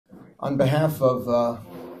On behalf of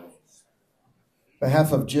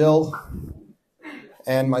Jill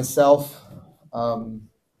and myself,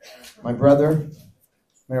 my brother,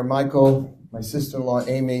 Mayor Michael, my sister-in-law,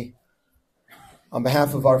 Amy, on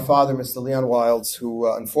behalf of our father, Mr. Leon Wilds,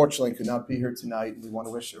 who unfortunately could not be here tonight, we want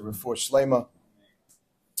to wish a refuah shlema.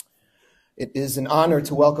 It is an honor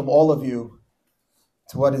to welcome all of you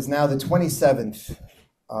to what is now the 27th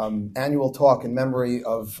annual talk in memory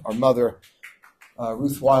of our mother,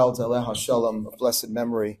 Ruth Wilds, Aleha Shalom, of blessed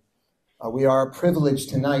memory. We are privileged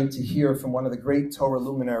tonight to hear from one of the great Torah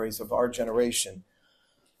luminaries of our generation,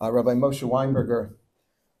 Rabbi Moshe Weinberger,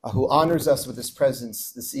 who honors us with his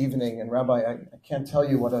presence this evening. And Rabbi, I can't tell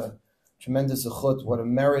you what a tremendous zechut, what a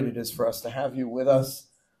merit it is for us to have you with us.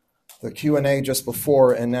 The Q&A just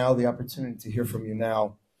before, and now the opportunity to hear from you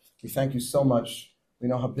now. We thank you so much. We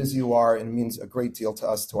know how busy you are, and it means a great deal to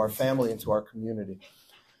us, to our family, and to our community.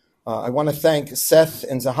 I want to thank Seth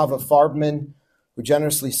and Zahava Farbman, who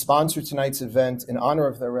generously sponsored tonight's event in honor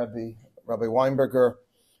of their Rebbe, Rabbi Weinberger.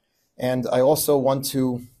 And I also want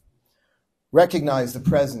to recognize the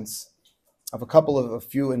presence of a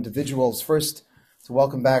few individuals. First, to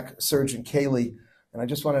welcome back Surgeon Kaylee. And I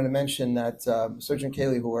just wanted to mention that Surgeon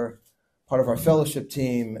Kaylee, who are part of our fellowship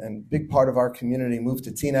team and big part of our community, moved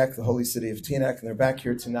to Teaneck, the holy city of Teaneck, and they're back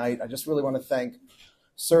here tonight. I just really want to thank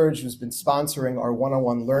Serge, who's been sponsoring our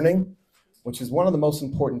one-on-one learning, which is one of the most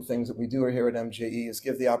important things that we do here at MJE, is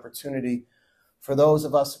give the opportunity for those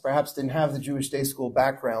of us who perhaps didn't have the Jewish day school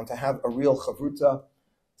background to have a real chavruta,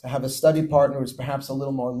 to have a study partner who's perhaps a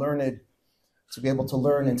little more learned, to be able to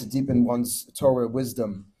learn and to deepen one's Torah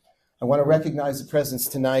wisdom. I want to recognize the presence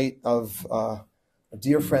tonight of our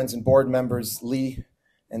dear friends and board members, Lee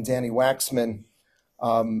and Danny Waxman,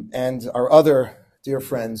 and our other dear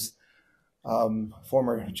friends,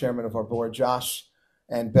 former chairman of our board, Josh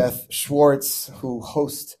and Beth Schwartz, who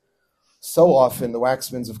host so often, the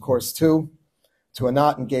Waxmans, of course, too, to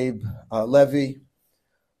Anat and Gabe Levy,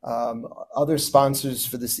 other sponsors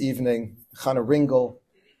for this evening, Chana Ringel,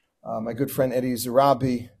 my good friend Eddie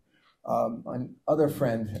Zarabi, my other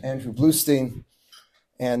friend, Andrew Bluestein,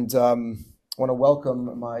 and I want to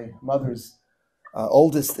welcome my mother's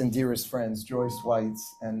oldest and dearest friends, Joyce Weitz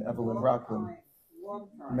and Evelyn Rockland.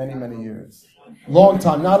 Many, many years. Long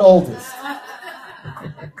time, not oldest. I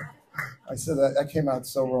said that came out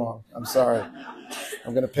so wrong. I'm sorry.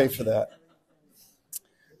 I'm going to pay for that.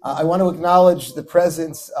 I want to acknowledge the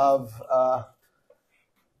presence of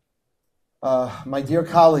my dear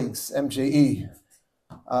colleagues, MJE,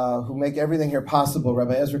 who make everything here possible.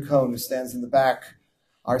 Rabbi Ezra Cohen, who stands in the back,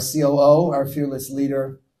 our COO, our fearless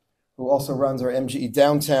leader, who also runs our MJE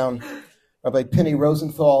downtown. Rabbi Penny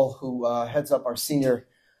Rosenthal, who heads up our senior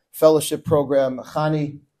fellowship program,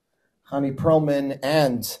 Chani Perlman,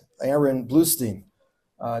 and Aaron Bluestein,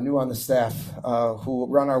 new on the staff, who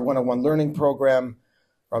run our one-on-one learning program,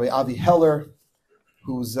 Rabbi Avi Heller,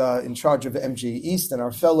 who's in charge of MJE East, and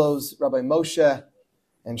our fellows, Rabbi Moshe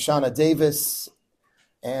and Shana Davis,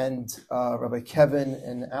 and Rabbi Kevin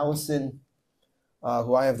and Allison,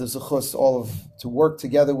 who I have the zechus to work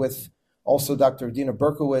together with, also Dr. Dina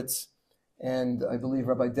Berkowitz, and I believe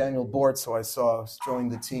Rabbi Daniel Bortz, who I saw join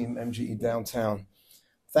the team, MJE Downtown.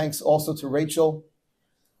 Thanks also to Rachel,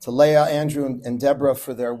 to Leah, Andrew, and Deborah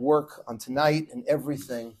for their work on tonight and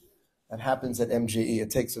everything that happens at MJE. It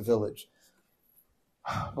takes a village.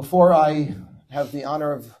 Before I have the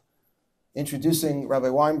honor of introducing Rabbi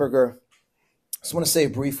Weinberger, I just want to say a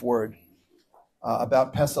brief word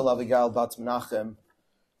about Pesel Avigail Bat Menachem,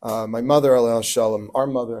 my mother, Aleha Shalom, our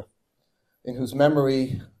mother, in whose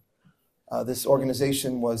memory this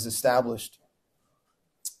organization was established,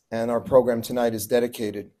 and our program tonight is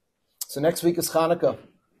dedicated. So next week is Chanukah,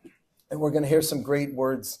 and we're going to hear some great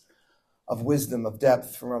words of wisdom, of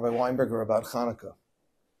depth from Rabbi Weinberger about Chanukah.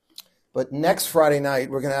 But next Friday night,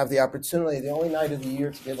 we're going to have the opportunity, the only night of the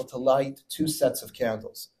year, to be able to light two sets of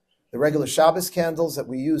candles. The regular Shabbos candles that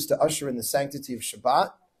we use to usher in the sanctity of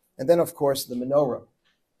Shabbat, and then, of course, the menorah,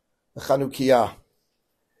 the Chanukah.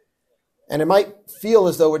 And it might feel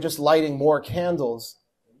as though we're just lighting more candles,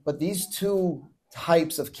 but these two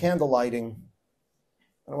types of candle lighting,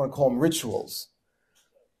 I don't want to call them rituals,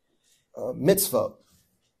 mitzvah,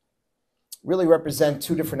 really represent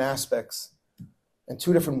two different aspects and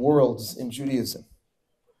two different worlds in Judaism.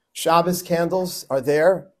 Shabbos candles are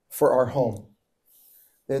there for our home.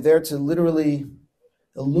 They're there to literally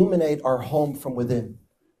illuminate our home from within.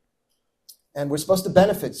 And we're supposed to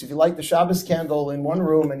benefit. So if you light the Shabbos candle in one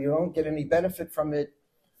room and you don't get any benefit from it,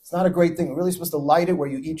 it's not a great thing. You're really supposed to light it where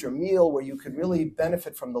you eat your meal, where you could really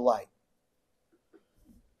benefit from the light.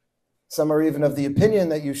 Some are even of the opinion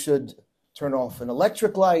that you should turn off an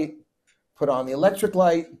electric light put on the electric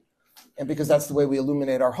light, and because that's the way we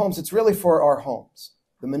illuminate our homes. It's really for our homes.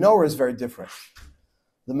 The menorah is very different.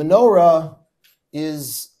 The menorah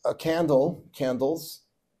is a candles,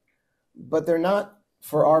 but they're not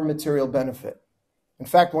for our material benefit. In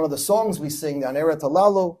fact, one of the songs we sing, Aneret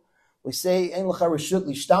Halalu, we say, Ein lecha reshut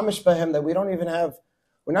lishtamish bahem, that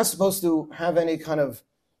we're not supposed to have any kind of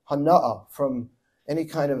hana'ah, from any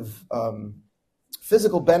kind of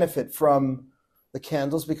physical benefit from the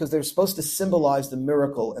candles, because they're supposed to symbolize the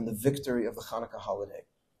miracle and the victory of the Chanukah holiday,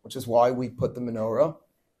 which is why we put the menorah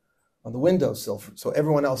on the windowsill so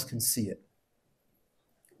everyone else can see it.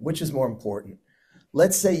 Which is more important?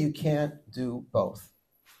 Let's say you can't do both.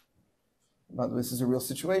 Now, this is a real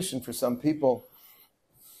situation for some people.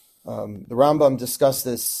 The Rambam discussed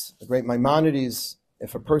this, the great Maimonides.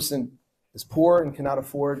 If a person is poor and cannot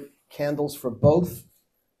afford candles for both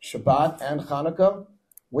Shabbat and Chanukah,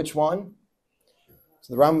 which one?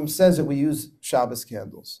 So the Rambam says that we use Shabbos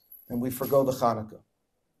candles and we forgo the Chanukah.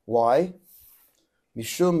 Why?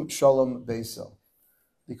 Mishum Shalom Beisel.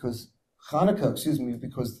 Because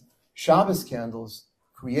Shabbos candles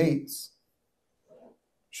creates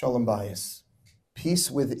Shalom Bayis, peace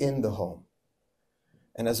within the home.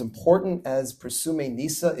 And as important as Persume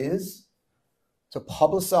Nisa is to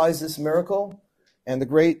publicize this miracle, and the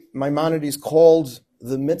great Maimonides called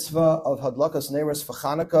the mitzvah of Hadlakas Neiros for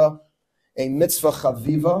Chanukah a mitzvah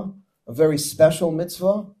chaviva, a very special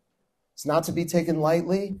mitzvah. It's not to be taken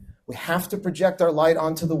lightly. We have to project our light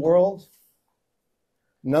onto the world.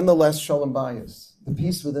 Nonetheless, Shalom Bayis, the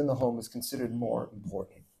peace within the home, is considered more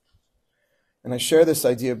important. And I share this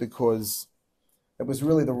idea because it was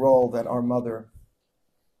really the role that our mother,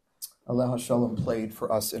 Aleha Shalom, played for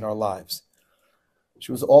us in our lives.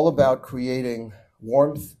 She was all about creating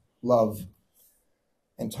warmth, love,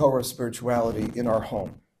 and Torah spirituality in our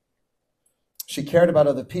home. She cared about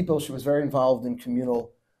other people. She was very involved in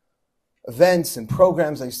communal events and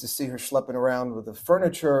programs. I used to see her schlepping around with the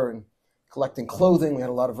furniture and collecting clothing. We had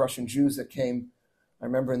a lot of Russian Jews that came, I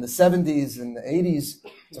remember, in the 70s and the 80s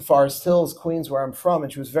to Forest Hills, Queens, where I'm from,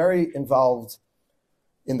 and she was very involved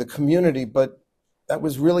in the community, but that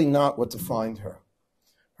was really not what defined her.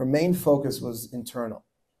 Her main focus was internal.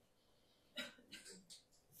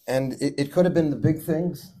 And it could have been the big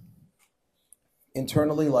things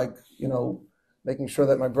internally, like, making sure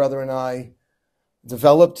that my brother and I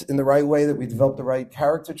developed in the right way, that we developed the right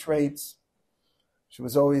character traits. She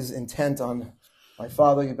was always intent on my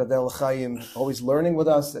father, Yibadel Chaim, always learning with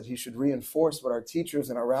us that he should reinforce what our teachers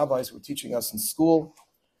and our rabbis were teaching us in school,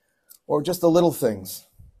 or just the little things.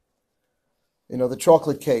 The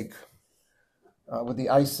chocolate cake with the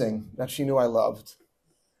icing that she knew I loved,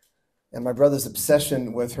 and my brother's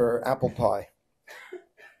obsession with her apple pie.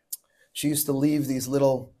 She used to leave these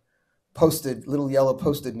little yellow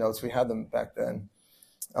posted notes, we had them back then,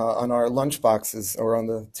 on our lunch boxes or on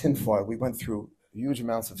the tinfoil. We went through huge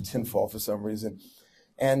amounts of tinfoil for some reason.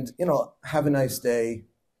 And, have a nice day.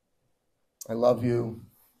 I love you.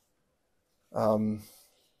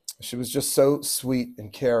 She was just so sweet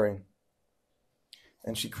and caring.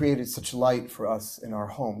 And she created such light for us in our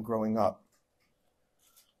home growing up.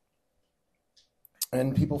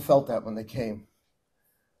 And people felt that when they came.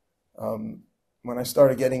 When I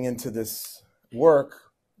started getting into this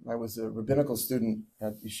work, I was a rabbinical student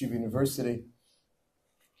at Yeshiva University,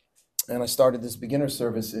 and I started this beginner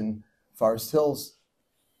service in Forest Hills.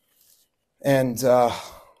 And,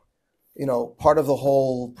 part of the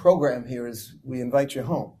whole program here is we invite you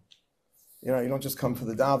home. You don't just come for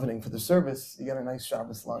the davening, for the service, you get a nice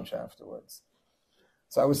Shabbos lunch afterwards.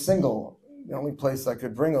 So I was single. The only place I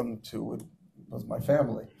could bring them to was my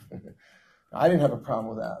family. I didn't have a problem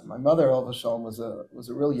with that. My mother, Elva Shalom, was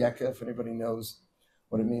a real yekka, if anybody knows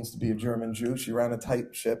what it means to be a German Jew. She ran a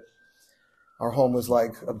tight ship. Our home was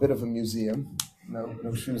like a bit of a museum.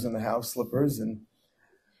 No shoes in the house, slippers.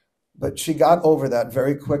 But she got over that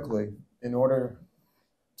very quickly in order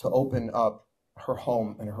to open up her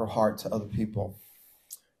home and her heart to other people.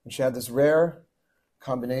 And she had this rare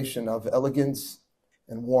combination of elegance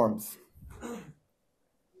and warmth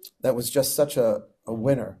that was just such a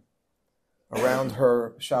winner around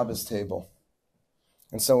her Shabbos table.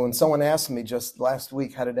 And so when someone asked me just last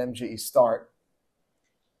week, how did MJE start?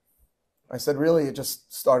 I said, really, it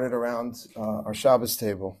just started around our Shabbos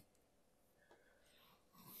table.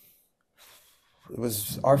 It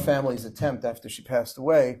was our family's attempt after she passed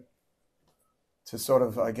away to sort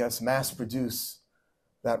of, I guess, mass produce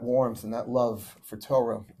that warmth and that love for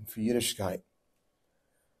Torah and for Yiddishkeit.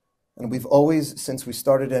 And we've always, since we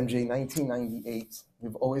started MJE in 1998,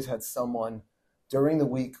 we've always had someone during the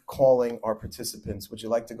week calling our participants, would you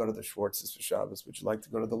like to go to the Schwartzes for Shabbos? Would you like to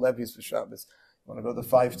go to the Levies for Shabbos? You want to go to the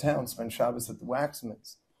 5 towns, spend Shabbos at the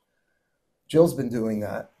Waxmans? Jill's been doing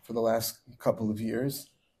that for the last couple of years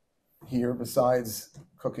here, besides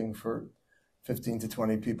cooking for 15 to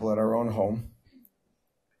 20 people at our own home.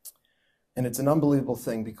 And it's an unbelievable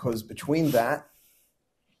thing, because between that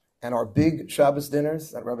and our big Shabbos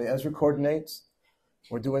dinners that Rabbi Ezra coordinates,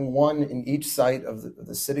 we're doing one in each site of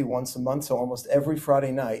the city once a month. So almost every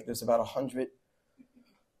Friday night, there's about 100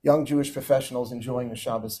 young Jewish professionals enjoying a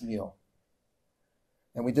Shabbos meal.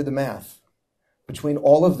 And we did the math. Between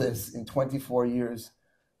all of this, in 24 years,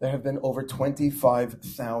 there have been over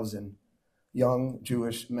 25,000 young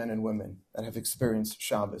Jewish men and women that have experienced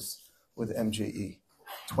Shabbos with MJE.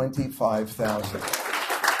 25,000.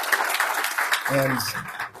 And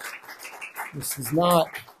this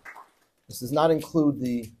does not include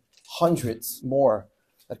the hundreds more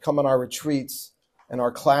that come on our retreats and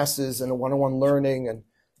our classes and one-on-one learning and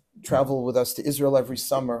travel with us to Israel every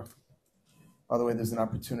summer. By the way, there's an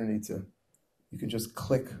opportunity you can just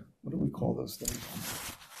click, what do we call those things?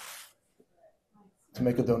 To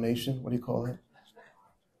make a donation, what do you call it?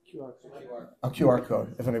 A QR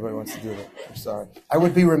code, if anybody wants to do that. I'm sorry. I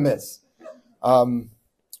would be remiss.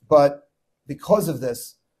 But because of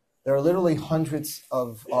this, there are literally hundreds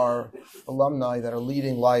of our alumni that are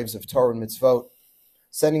leading lives of Torah and mitzvot,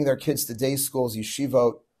 sending their kids to day schools,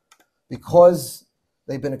 yeshivot, because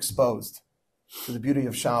they've been exposed to the beauty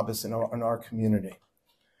of Shabbos in our community.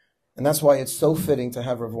 And that's why it's so fitting to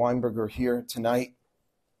have Rabbi Weinberger here tonight,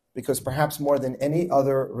 because perhaps more than any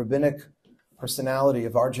other rabbinic personality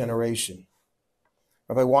of our generation,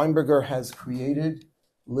 Rabbi Weinberger has created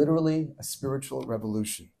literally a spiritual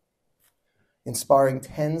revolution, inspiring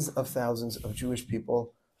tens of thousands of Jewish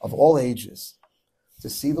people of all ages to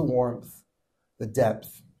see the warmth, the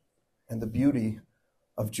depth, and the beauty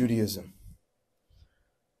of Judaism.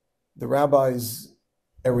 The rabbi's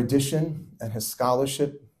erudition and his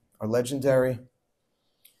scholarship are legendary.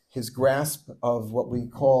 His grasp of what we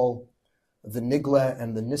call the nigla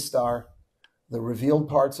and the nistar, the revealed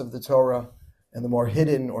parts of the Torah, and the more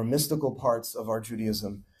hidden or mystical parts of our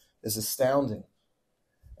Judaism, is astounding.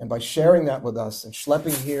 And by sharing that with us and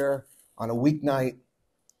schlepping here on a weeknight,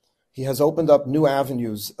 he has opened up new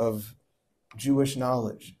avenues of Jewish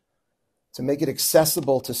knowledge to make it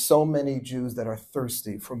accessible to so many Jews that are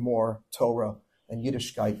thirsty for more Torah and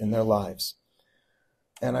Yiddishkeit in their lives.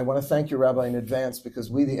 And I want to thank you, Rabbi, in advance,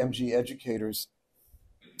 because we, the MJE educators,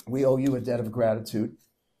 we owe you a debt of gratitude.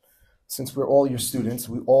 Since we're all your students,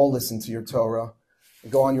 we all listen to your Torah,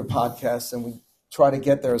 we go on your podcasts, and we try to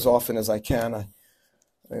get there as often as I can.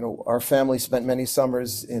 Our family spent many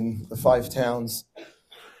summers in the 5 towns.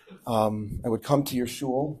 I would come to your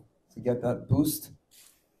shul to get that boost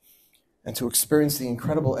and to experience the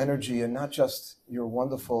incredible energy, and not just your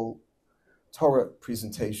wonderful Torah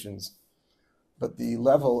presentations, but the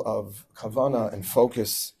level of kavanah and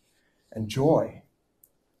focus and joy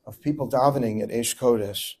of people davening at Eish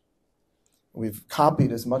Kodesh. We've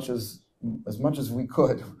copied as much as we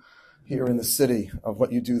could here in the city of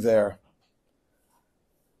what you do there.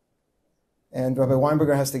 And Rabbi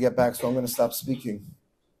Weinberger has to get back, so I'm going to stop speaking,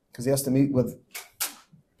 because he has to meet with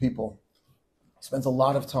people. He spends a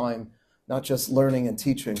lot of time not just learning and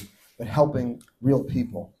teaching, but helping real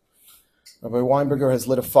people. Rabbi Weinberger has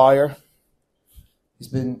lit a fire. He's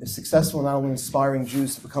been successful not only inspiring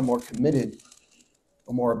Jews to become more committed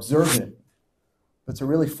or more observant, but to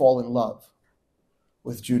really fall in love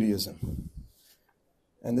with Judaism.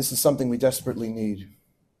 And this is something we desperately need,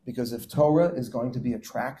 because if Torah is going to be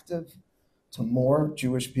attractive to more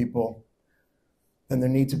Jewish people, then there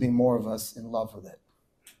need to be more of us in love with it.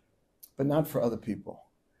 But not for other people,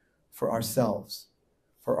 for ourselves,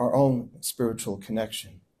 for our own spiritual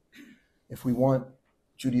connection. If we want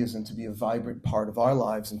Judaism to be a vibrant part of our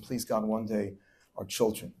lives, and please God, one day, our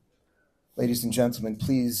children. Ladies and gentlemen,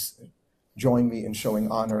 please join me in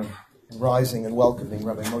showing honor and rising and welcoming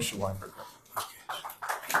Rabbi Moshe Weinberger.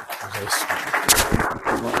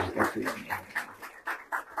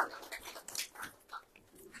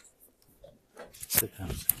 Sit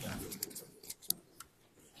down.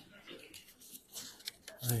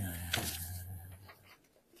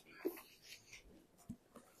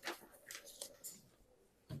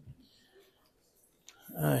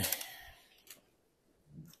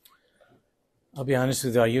 I'll be honest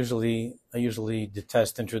with you. I usually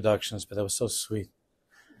detest introductions, but that was so sweet.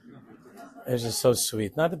 It was just so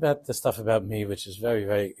sweet. Not about the stuff about me, which is very,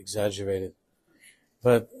 very exaggerated,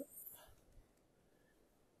 but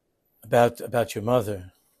about your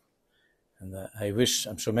mother. And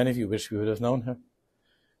I'm sure many of you wish we would have known her.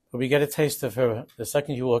 But we get a taste of her. The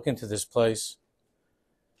second you walk into this place,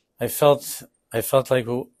 I felt like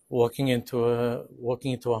walking into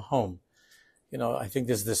a home. You know, I think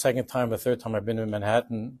this is the second time or third time I've been in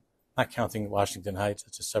Manhattan, not counting Washington Heights,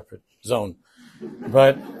 it's a separate zone.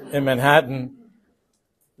 But in Manhattan,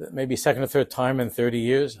 maybe second or third time in 30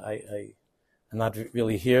 years, I'm not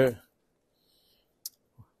really here.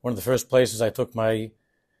 One of the first places I took my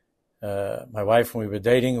wife when we were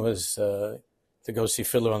dating was to go see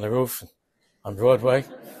Fiddler on the Roof on Broadway.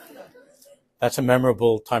 That's a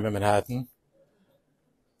memorable time in Manhattan.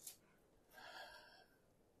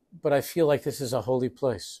 But I feel like this is a holy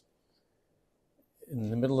place. In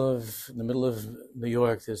the middle of New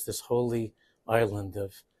York, there's this holy island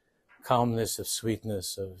of calmness, of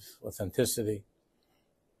sweetness, of authenticity.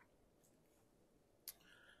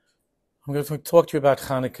 I'm going to talk to you about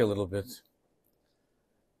Chanukah a little bit.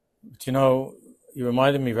 But you know, you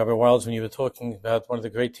reminded me, Rabbi Wilds, when you were talking about one of the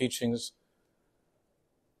great teachings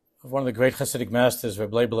of one of the great Hasidic masters,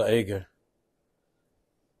 Rabbi Moshe Weinberger.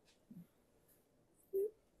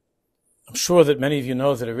 I'm sure that many of you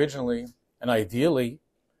know that originally and ideally,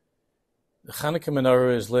 the Chanukah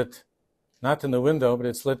menorah is lit not in the window, but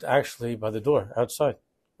it's lit actually by the door, outside,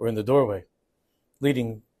 or in the doorway,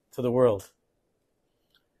 leading to the world.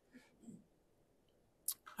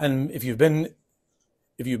 And if you've been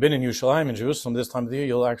in Yerushalayim, in Jerusalem, this time of the year,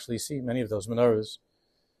 you'll actually see many of those menorahs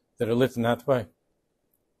that are lit in that way.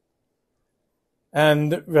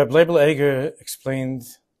 And Rabbi Moshe Weinberger explained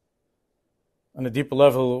on a deeper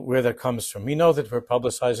level where that comes from. We know that we're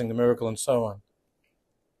publicizing the miracle and so on.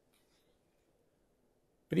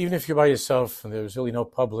 But even if you're by yourself and there's really no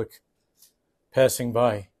public passing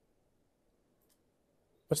by,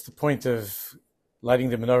 what's the point of lighting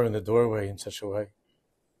the menorah in the doorway in such a way?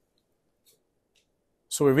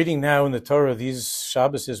 So we're reading now in the Torah, these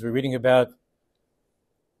Shabbases, we're reading about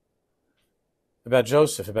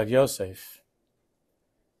Joseph, about Yosef.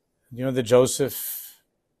 You know that Joseph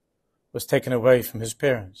was taken away from his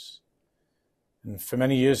parents. And for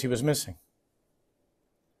many years he was missing.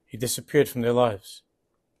 He disappeared from their lives.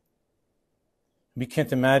 We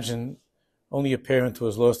can't imagine, only a parent who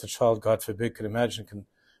has lost a child, God forbid, can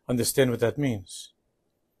understand what that means.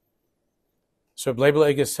 So Rabbi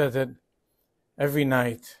Weinberger said that every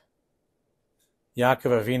night,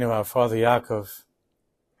 Yaakov Avinu, our father Yaakov,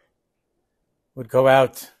 would go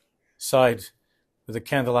outside with a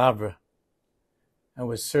candelabra and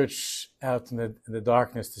would search out in the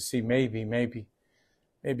darkness to see maybe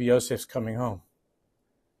Yosef's coming home.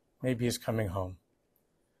 Maybe he's coming home.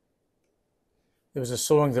 There was a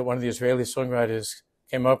song that one of the Israeli songwriters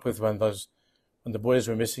came up with when the boys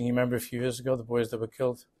were missing. You remember a few years ago, the boys that were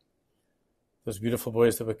killed? Those beautiful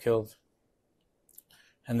boys that were killed.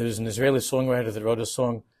 And there was an Israeli songwriter that wrote a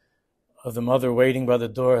song of the mother waiting by the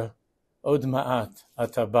door. Od ma'at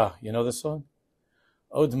ataba. You know the song?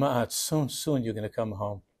 Od ma'at, soon you're going to come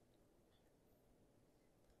home.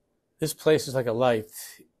 This place is like a light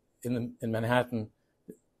in Manhattan,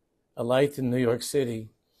 a light in New York City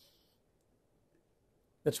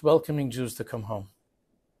that's welcoming Jews to come home.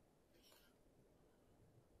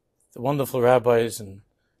 The wonderful rabbis and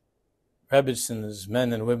Rebbitzins,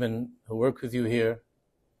 men and women who work with you here,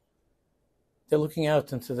 they're looking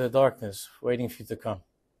out into the darkness, waiting for you to come.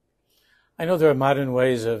 I know there are modern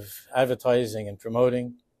ways of advertising and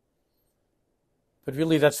promoting, but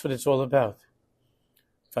really that's what it's all about.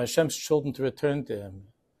 For Hashem's children to return to Him,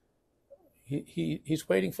 He's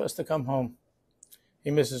waiting for us to come home.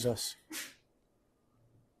 He misses us.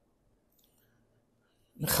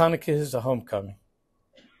 Chanukah is the homecoming.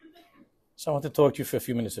 So I want to talk to you for a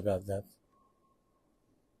few minutes about that.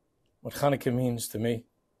 What Chanukah means to me.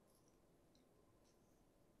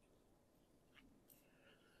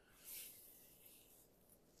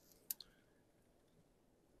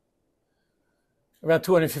 Around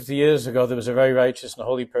 250 years ago, there was a very righteous and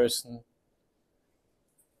holy person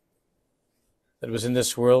that was in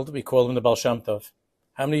this world. We call him the Baal Shem Tov.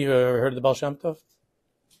 How many of you have ever heard of the Baal Shem Tov?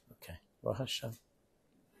 Okay. Baruch Hashem.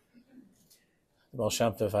 The Baal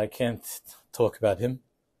Shem Tov, I can't talk about him,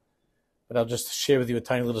 but I'll just share with you a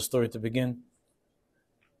tiny little story to begin.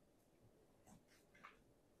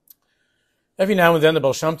 Every now and then, the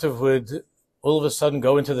Baal Shem Tov would all of a sudden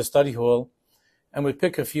go into the study hall and would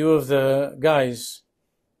pick a few of the guys,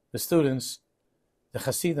 the students, the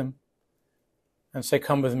Hasidim, and say,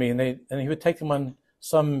 come with me. And he would take them on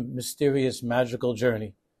some mysterious, magical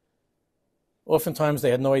journey. Oftentimes, they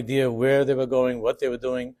had no idea where they were going, what they were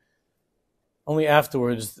doing. Only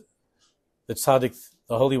afterwards, the tzaddik,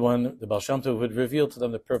 the Holy One, the Baal Shem Tov, would reveal to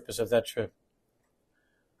them the purpose of that trip.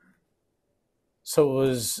 So it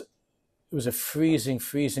was it was a freezing,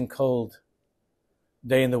 freezing cold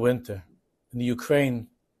day in the winter. In the Ukraine,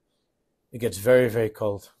 it gets very, very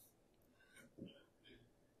cold.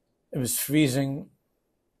 It was freezing.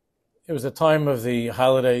 It was the time of the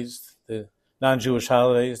holidays, the non-Jewish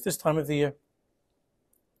holidays, this time of the year.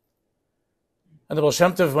 And the Baal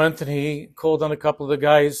Shem Tov went and he called on a couple of the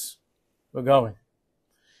guys who were going.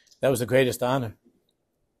 That was the greatest honor.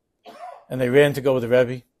 And they ran to go with the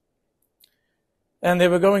Rebbe. And they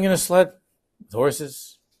were going in a sled with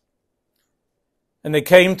horses. And they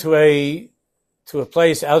came to a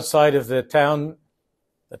place outside of the town.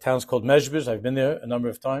 The town's called Mezhbez. I've been there a number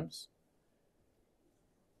of times.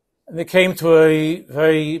 And they came to a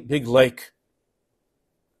very big lake.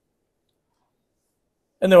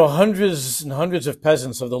 And there were hundreds and hundreds of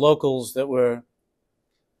peasants of the locals that were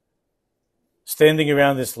standing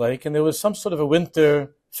around this lake. And there was some sort of a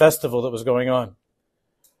winter festival that was going on.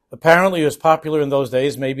 Apparently it was popular in those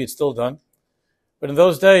days. Maybe it's still done. But in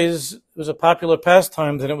those days, it was a popular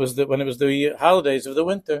pastime when it was the holidays of the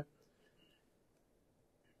winter.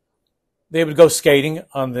 They would go skating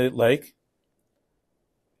on the lake.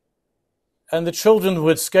 And the children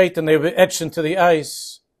would skate and they would etch into the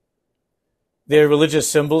ice their religious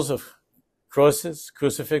symbols of crosses,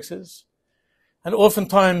 crucifixes, and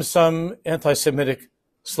oftentimes some anti-Semitic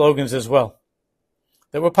slogans as well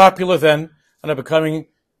that were popular then and are becoming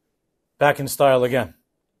back in style again.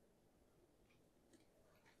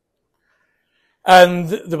 And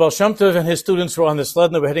the Baal Shem Tov and his students were on the sled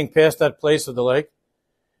and they were heading past that place of the lake.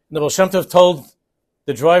 And the Baal Shem Tov told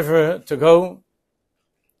the driver to go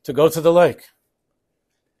to the lake.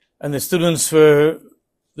 And the students were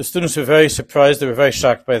very surprised. They were very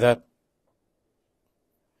shocked by that.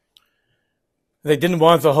 They didn't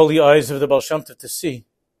want the holy eyes of the Baal Shem Tov to see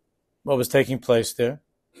what was taking place there.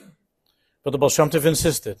 But the Baal Shem Tov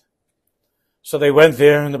insisted. So they went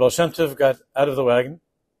there and the Baal Shem Tov got out of the wagon,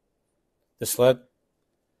 the sled,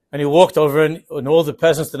 and he walked over and all the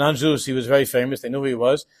peasants, the non-Jews, he was very famous. They knew who he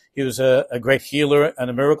was. He was a great healer and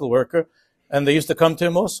a miracle worker. And they used to come to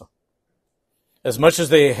him also. As much as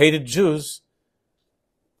they hated Jews,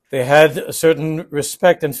 they had a certain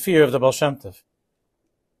respect and fear of the Baal Shem Tov.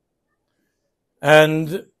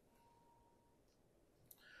 And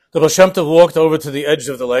the Baal Shem Tov walked over to the edge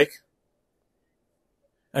of the lake,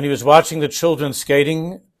 and he was watching the children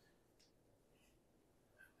skating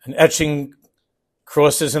and etching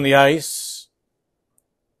crosses in the ice.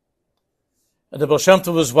 And the Baal Shem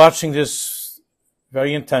Tov was watching this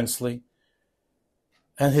very intensely.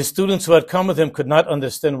 And his students who had come with him could not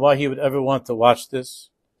understand why he would ever want to watch this.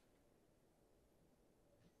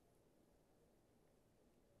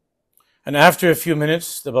 And after a few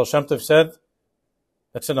minutes, the Baal Shem Tov said,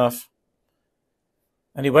 "That's enough."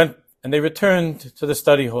 And he went, and they returned to the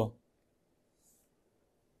study hall.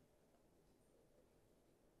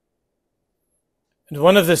 And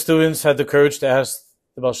one of the students had the courage to ask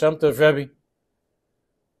the Baal Shem Tov, "Rebbe,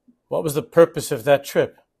 what was the purpose of that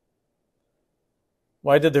trip?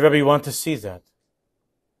 Why did the Rebbe want to see that?"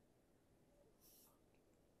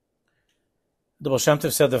 The Baal Shem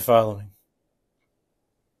Tov said the following.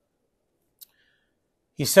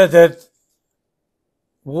 He said that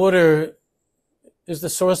water is the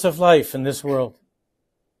source of life in this world.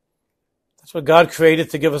 That's what God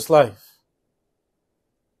created to give us life.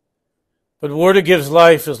 But water gives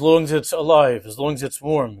life as long as it's alive, as long as it's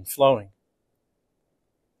warm and flowing.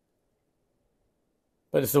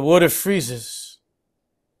 But if the water freezes,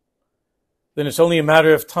 then it's only a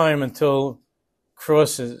matter of time until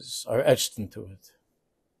crosses are etched into it.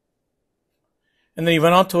 And then he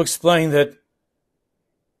went on to explain that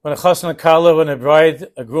when a chassan and kala, when a bride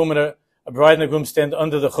and a groom stand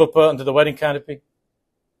under the chuppah, under the wedding canopy,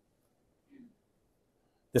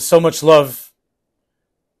 there's so much love,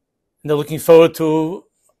 and they're looking forward to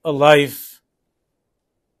a life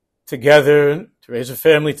together, to raise a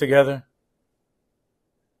family together.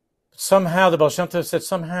 But somehow, the Baal Shem Tov said,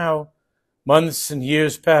 somehow, months and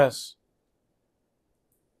years pass,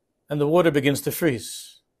 and the water begins to freeze.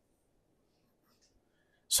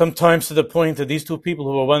 Sometimes to the point that these two people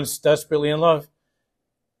who were once desperately in love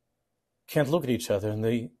can't look at each other, and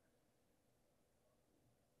the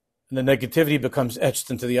negativity becomes etched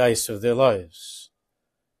into the ice of their lives.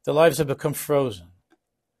 Their lives have become frozen.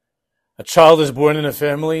 A child is born in a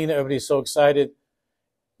family, and everybody's so excited.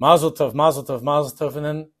 Mazel tov, mazel tov, mazel tov, and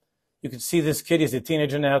then you can see this kid, he's a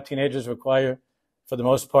teenager now. Teenagers require, for the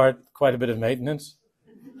most part, quite a bit of maintenance.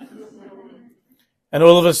 And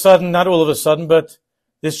all of a sudden, not all of a sudden, but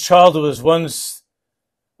this child who was once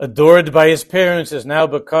adored by his parents has now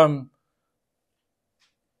become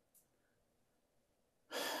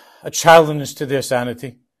a challenge to their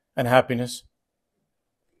sanity. and happiness.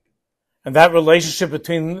 And that relationship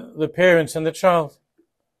between the parents and the child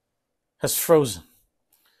has frozen.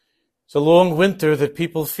 It's a long winter that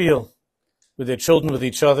people feel with their children, with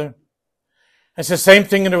each other. It's the same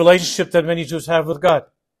thing in the relationship that many Jews have with God.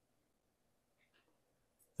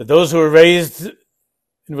 That those who are raised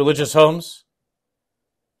in religious homes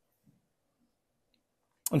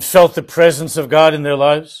and felt the presence of God in their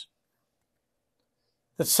lives,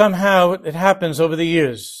 that somehow it happens over the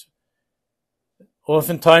years.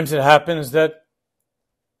 Oftentimes it happens that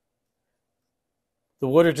the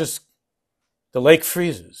lake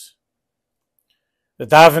freezes. The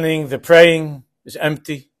davening, the praying is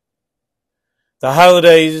empty. The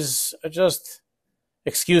holidays are just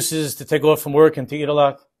excuses to take off from work and to eat a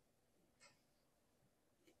lot.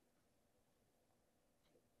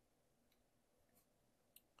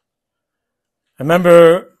 I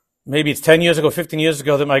remember maybe it's 10 years ago, 15 years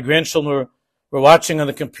ago, that my grandchildren were watching on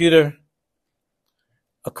the computer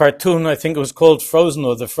a cartoon. I think it was called Frozen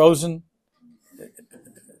or The Frozen.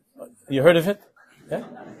 You heard of it? Yeah?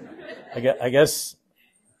 I guess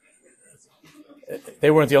they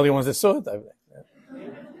weren't the only ones that saw it.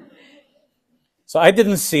 So I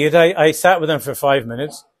didn't see it. I sat with them for 5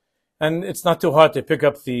 minutes, and it's not too hard to pick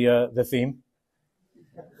up the theme.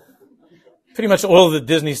 Pretty much all of the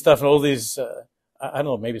Disney stuff and all these, I don't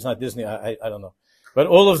know, maybe it's not Disney, I don't know. But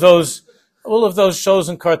all of those shows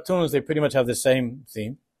and cartoons, they pretty much have the same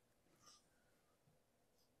theme.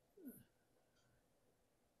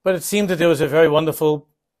 But it seemed that there was a very wonderful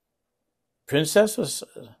princess, or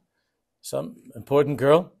some important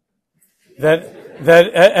girl, that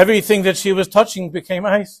everything that she was touching became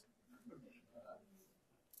ice.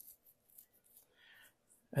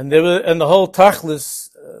 And the whole tachlis,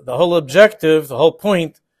 the whole objective, the whole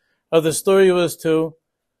point of the story was to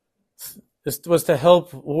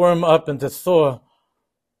help warm up and to thaw.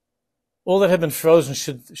 All that had been frozen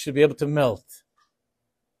should be able to melt.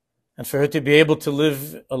 And for her to be able to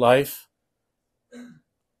live a life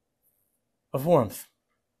of warmth.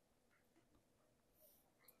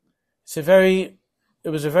 It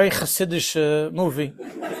was a very Hasidic movie.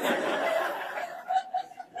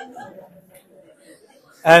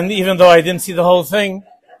 And even though I didn't see the whole thing,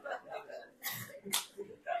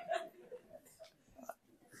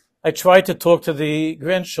 I tried to talk to the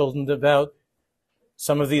grandchildren about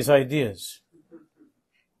some of these ideas.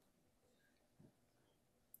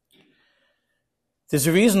 There's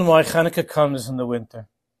a reason why Chanukah comes in the winter.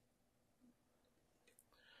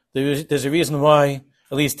 There's a reason why,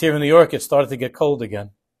 at least here in New York, it started to get cold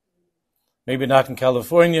again. Maybe not in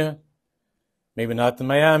California, maybe not in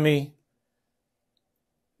Miami.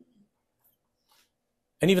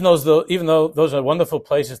 And even though those are wonderful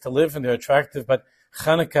places to live and they're attractive, but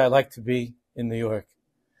Chanukah, I like to be in New York.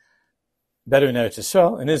 Better in Eretz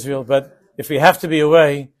Yisrael, in Israel, but if we have to be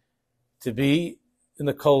away, to be in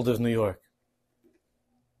the cold of New York.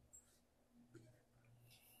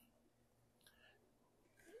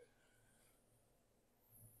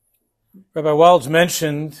 Rabbi Walds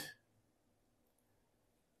mentioned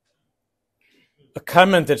a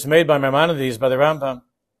comment that's made by Maimonides, by the Rambam,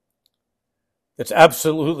 that's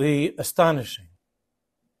absolutely astonishing.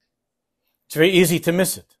 It's very easy to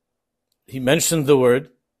miss it. He mentioned the word,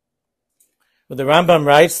 but the Rambam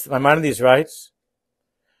writes, Maimonides writes,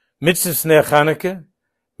 Mitzvah Snei Chanukah,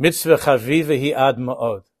 Mitzvah Chaviva hi ad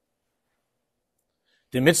ma'od.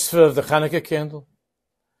 The mitzvah of the Chanukah candle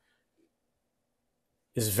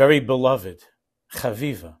is very beloved.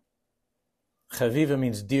 Chaviva. Chaviva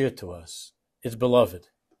means dear to us. It's beloved.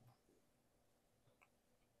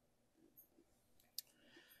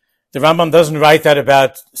 The Rambam doesn't write that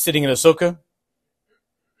about sitting in a sukkah.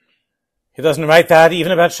 He doesn't write that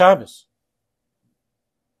even about Shabbos.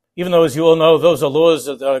 Even though, as you all know, those are laws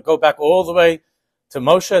that go back all the way to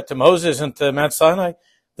Moshe, to Moses, and to Mount Sinai.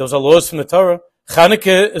 Those are laws from the Torah.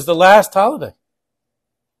 Chanukah is the last holiday.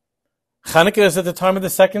 Chanukah is at the time of the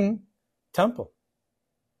second temple.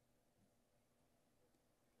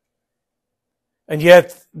 And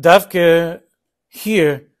yet, Davke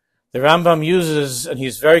here, the Rambam uses, and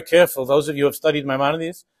he's very careful, those of you who have studied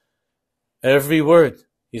Maimonides, every word,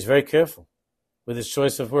 he's very careful with his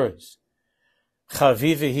choice of words.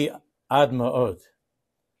 Chavivi ad ma'od.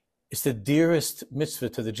 It's the dearest mitzvah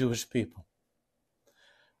to the Jewish people.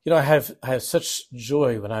 You know, I have such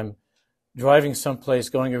joy when I'm driving someplace,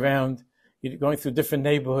 going around, going through different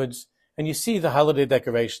neighborhoods, and you see the holiday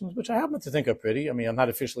decorations, which I happen to think are pretty. I mean, I'm not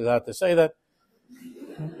officially allowed to say that.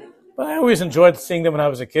 But I always enjoyed seeing them when I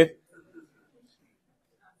was a kid.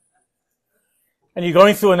 And you're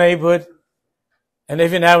going through a neighborhood, and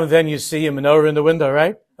every now and then you see a menorah in the window,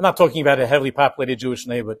 right? I'm not talking about a heavily populated Jewish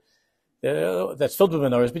neighborhood that's filled with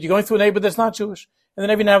menorahs, but you're going through a neighborhood that's not Jewish. And then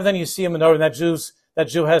every now and then you see a menorah, and that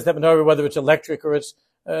Jew has that menorah, whether it's electric or it's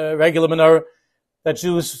regular menorah. That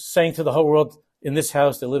Jew is saying to the whole world, in this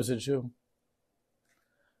house there lives a Jew.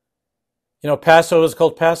 You know, Passover is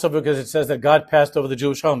called Passover because it says that God passed over the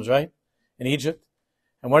Jewish homes, right? In Egypt.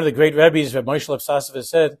 And one of the great rabbis, Rabbi Moshe Weinberger,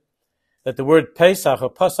 said that the word Pesach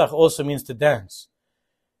or Pasach also means to dance.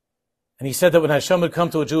 And he said that when Hashem would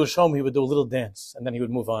come to a Jewish home, he would do a little dance, and then he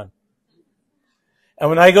would move on.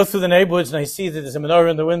 And when I go through the neighborhoods and I see that there's a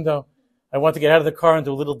menorah in the window, I want to get out of the car and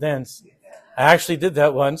do a little dance. I actually did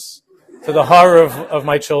that once, to the horror of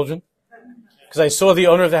my children, because I saw the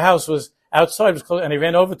owner of the house was outside, was close, and I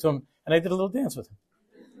ran over to him, and I did a little dance with him.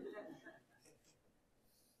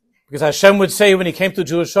 Because Hashem would say when he came to a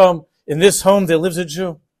Jewish home, in this home there lives a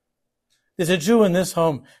Jew. There's a Jew in this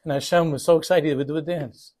home. And Hashem was so excited he would do a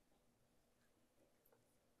dance.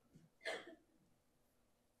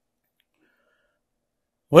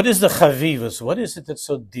 What is the chavivus? What is it that's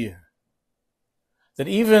so dear? That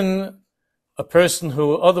even a person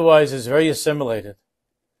who otherwise is very assimilated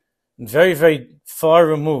and very, very far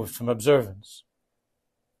removed from observance,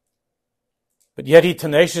 but yet he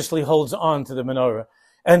tenaciously holds on to the menorah.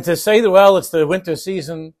 And to say that, well, it's the winter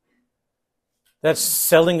season, that's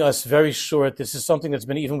selling us very short. This is something that's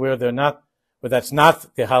been even where that's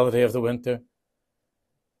not the holiday of the winter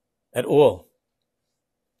at all.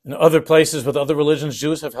 In other places with other religions,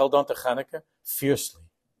 Jews have held on to Chanukah fiercely.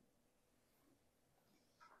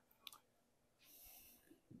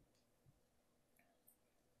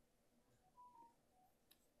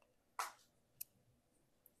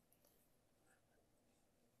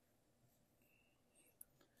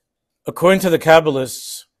 According to the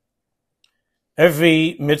Kabbalists,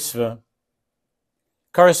 every mitzvah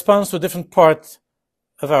corresponds to a different part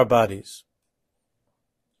of our bodies.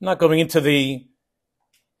 I'm not going into the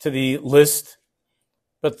list,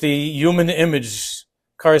 but the human image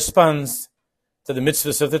corresponds to the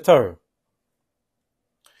mitzvahs of the Torah.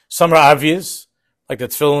 Some are obvious, like the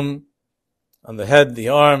tefillin on the head, the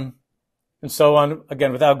arm, and so on,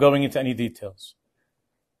 again, without going into any details.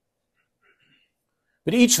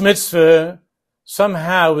 But each mitzvah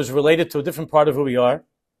somehow is related to a different part of who we are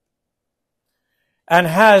and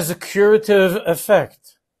has a curative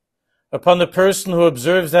effect upon the person who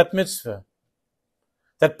observes that mitzvah.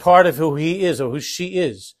 That part of who he is or who she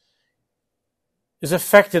is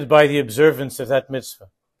affected by the observance of that mitzvah.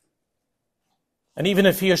 And even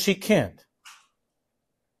if he or she can't.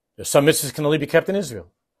 Some mitzvahs can only be kept in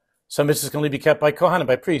Israel. Some mitzvahs can only be kept by Kohanim,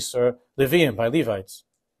 by priests, or Leviim, by Levites.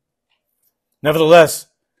 Nevertheless,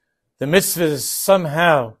 the mitzvahs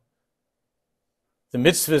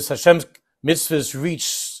Hashem's mitzvahs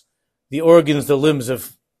reach the organs, the limbs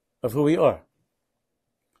of who we are.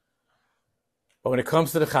 But when it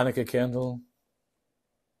comes to the Chanukah candle,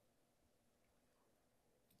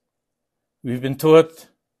 we've been taught,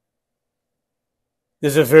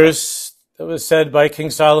 there's a verse that was said by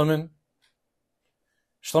King Solomon.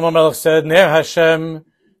 Shlomo Melech said, Ner Hashem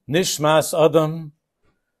nishmas adam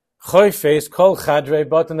choifes kol chadrei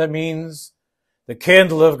bat, and that means the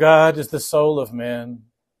candle of God is the soul of man.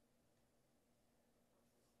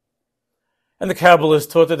 And the Kabbalists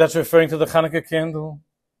taught that that's referring to the Chanukah candle.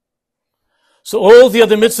 So all the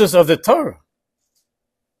other mitzvahs of the Torah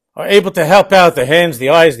are able to help out the hands, the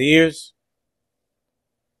eyes, the ears.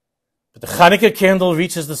 But the Chanukah candle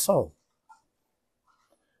reaches the soul.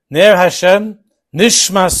 Ner Hashem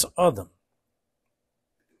nishmas adam.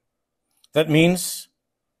 That means,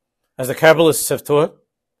 as the Kabbalists have taught,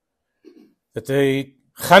 that the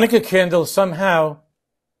Chanukah candle somehow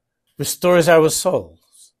restores our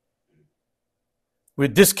souls. We're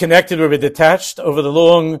disconnected or we're detached over the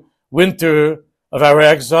long winter of our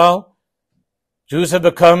exile. Jews have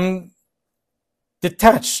become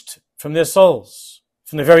detached from their souls,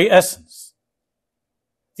 from their very essence.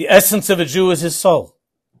 The essence of a Jew is his soul,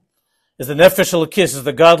 is the nefesh elokis, is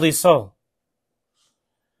the godly soul.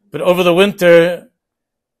 But over the winter,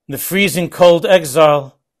 in the freezing cold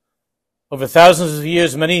exile, over thousands of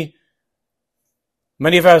years, many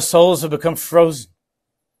of our souls have become frozen,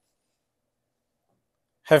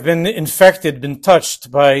 have been infected, been touched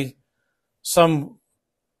by some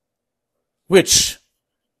witch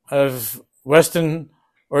of Western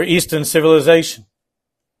or Eastern civilization,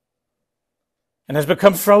 and has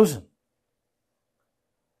become frozen.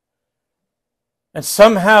 And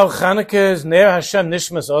somehow Chanukah is Ner Hashem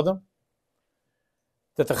Nishmas Adam,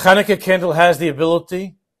 that the Chanukah candle has the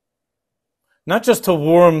ability not just to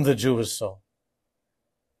warm the Jewish soul,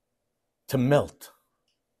 to melt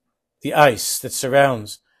the ice that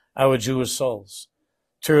surrounds our Jewish souls,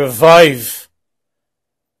 to revive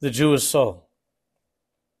the Jewish soul.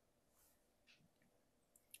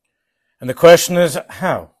 And the question is,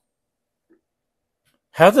 how?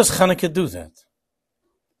 How does Chanukah do that?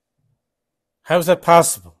 How is that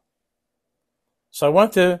possible? So I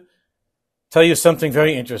want to tell you something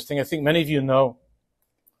very interesting. I think many of you know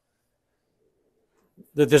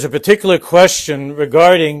that there's a particular question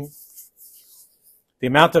regarding the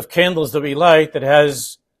amount of candles that we light that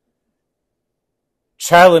has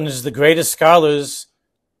challenged the greatest scholars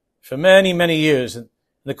for many, many years. And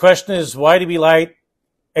the question is, why do we light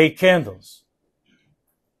 8 candles?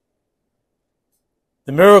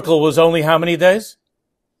 The miracle was only how many days?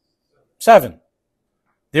 7.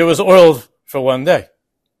 There was oil for 1 day.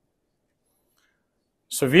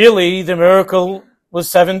 So really, the miracle was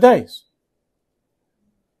 7 days.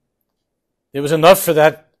 There was enough for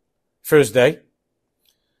that first day.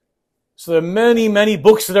 So there are many, many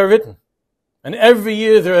books that are written. And every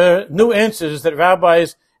year there are new answers that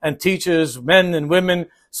rabbis and teachers, men and women,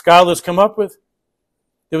 scholars come up with.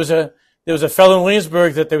 There was a fellow in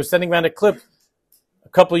Williamsburg that they were sending around a clip a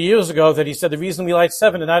couple of years ago that he said the reason we light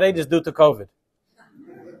 7 and not 8 is due to COVID.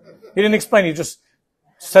 He didn't explain. He just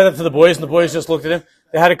said it to the boys, and the boys just looked at him.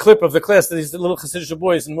 They had a clip of the class, these little Hasidic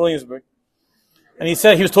boys in Williamsburg. And he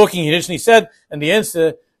said, he was talking Yiddish, and he said, and the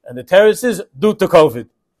answer, and the terrorist is due to COVID.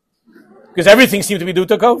 Because everything seemed to be due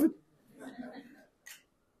to COVID.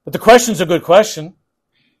 But the question's a good question.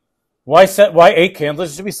 Why 8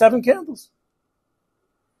 candles? It should be 7 candles.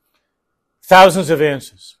 Thousands of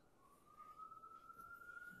answers.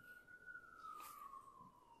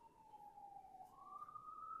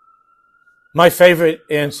 My favorite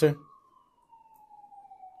answer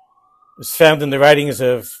is found in the writings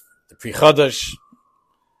of the Pri Chadash.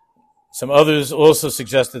 Some others also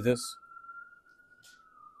suggested this.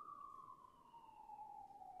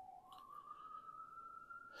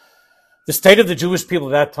 The state of the Jewish people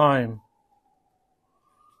at that time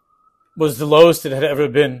was the lowest it had ever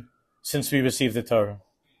been since we received the Torah.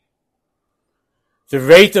 The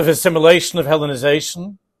rate of assimilation, of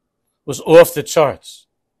Hellenization, was off the charts.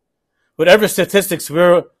 Whatever statistics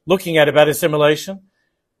we're looking at about assimilation,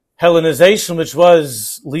 Hellenization, which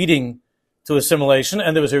was leading to assimilation,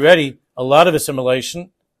 and there was already a lot of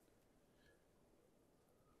assimilation,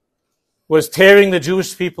 was tearing the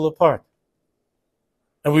Jewish people apart.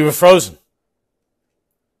 And we were frozen.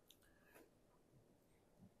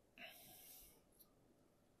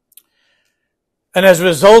 And as a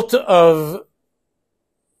result of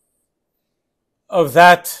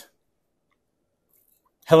that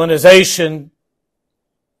Hellenization,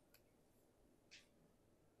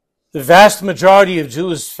 the vast majority of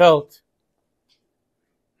Jews felt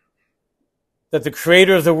that the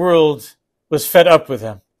Creator of the world was fed up with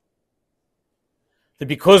them. That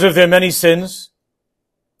because of their many sins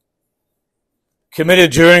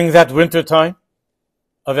committed during that winter time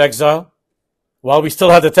of exile, while we still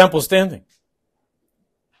had the temple standing,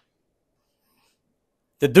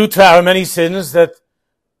 that due to our many sins, that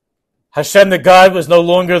Hashem, the God, was no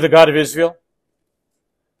longer the God of Israel,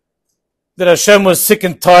 that Hashem was sick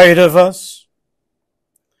and tired of us,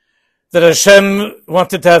 that Hashem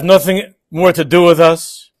wanted to have nothing more to do with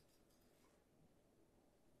us.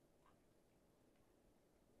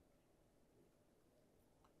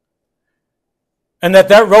 And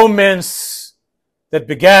that romance that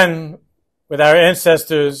began with our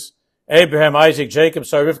ancestors, Abraham, Isaac, Jacob,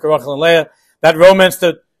 Sarah, Rivka, Rachel, and Leah, that romance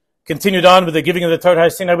that continued on with the giving of the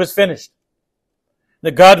Torah Sinai was finished.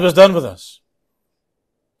 That God was done with us.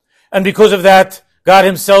 And because of that, God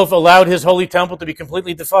himself allowed his holy temple to be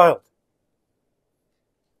completely defiled.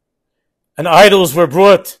 And idols were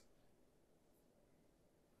brought.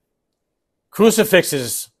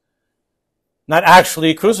 Crucifixes, not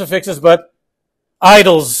actually crucifixes, but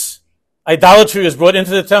idols. Idolatry was brought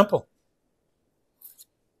into the temple.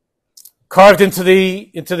 Carved into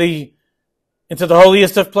the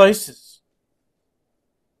holiest of places.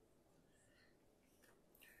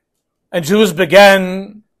 And Jews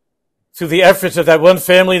began, through the efforts of that one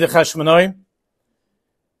family, the Chashmonaim,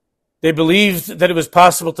 they believed that it was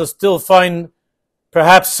possible to still find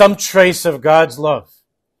perhaps some trace of God's love.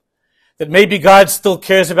 That maybe God still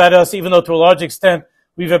cares about us, even though to a large extent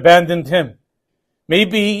we've abandoned him.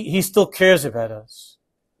 Maybe he still cares about us.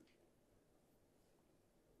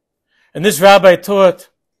 And this rabbi taught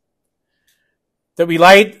that we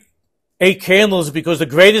light 8 candles because the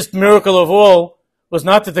greatest miracle of all was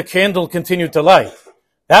not that the candle continued to light.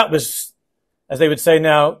 That was, as they would say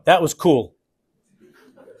now, that was cool.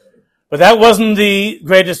 But that wasn't the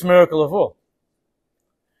greatest miracle of all.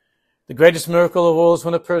 The greatest miracle of all is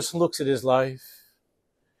when a person looks at his life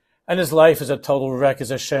And his life is a total wreck,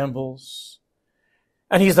 is a shambles.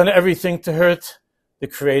 And he's done everything to hurt the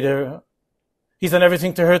Creator. He's done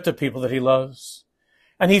everything to hurt the people that he loves.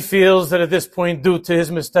 And he feels that at this point, due to his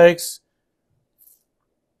mistakes,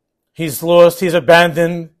 he's lost, he's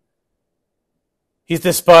abandoned, he's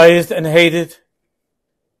despised and hated.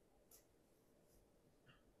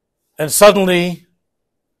 And suddenly,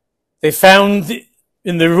 they found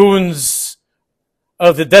in the ruins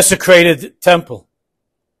of the desecrated temple.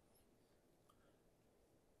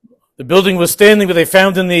 The building was standing, but they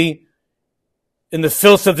found in the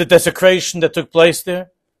filth of the desecration that took place there,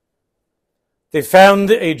 they found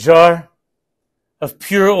a jar of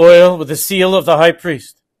pure oil with the seal of the high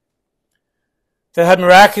priest that had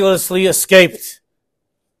miraculously escaped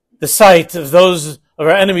the sight of those of our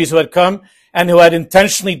enemies who had come and who had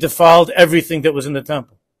intentionally defiled everything that was in the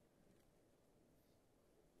temple.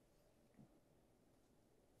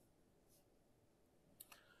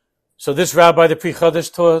 So this rabbi, the Pri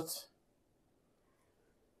Chodesh, taught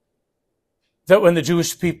that when the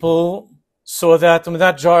Jewish people saw that, and when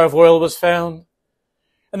that jar of oil was found,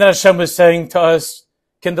 and then Hashem was saying to us,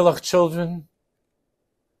 Kinderlach children,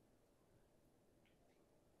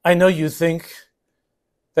 I know you think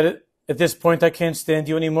that at this point I can't stand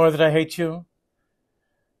you anymore, that I hate you.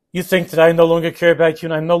 You think that I no longer care about you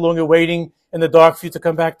and I'm no longer waiting in the dark for you to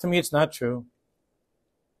come back to me. It's not true.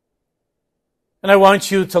 And I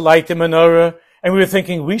want you to light the menorah. And we were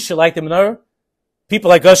thinking, we should light the menorah? People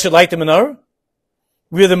like us should light the menorah?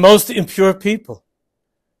 We are the most impure people.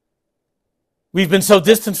 We've been so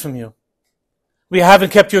distant from you. We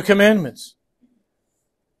haven't kept your commandments.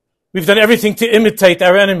 We've done everything to imitate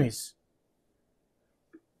our enemies.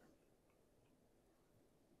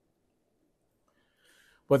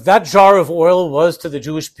 What that jar of oil was to the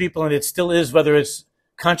Jewish people, and it still is, whether it's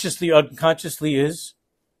consciously or unconsciously, is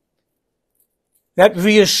that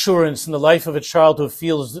reassurance in the life of a child who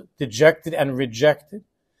feels dejected and rejected,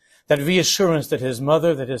 that reassurance that his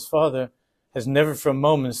mother, that his father has never for a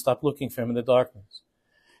moment stopped looking for him in the darkness,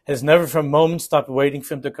 has never for a moment stopped waiting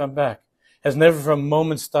for him to come back, has never for a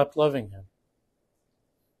moment stopped loving him.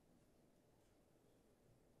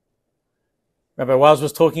 Rabbi Wiles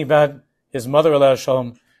was talking about his mother, Aleh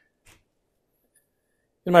Shalom.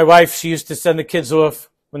 And my wife, she used to send the kids off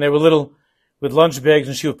when they were little with lunch bags,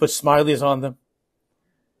 and she would put smileys on them.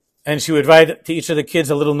 And she would write to each of the kids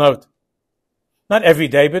a little note. Not every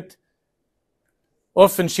day, but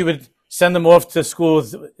often she would send them off to school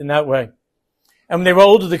in that way. And when they were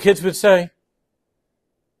older, the kids would say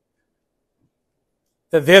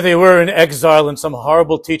that there they were in exile in some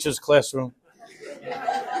horrible teacher's classroom.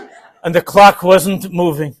 And the clock wasn't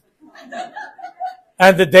moving.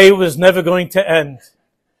 And the day was never going to end.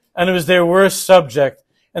 And it was their worst subject.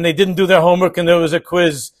 And they didn't do their homework and there was a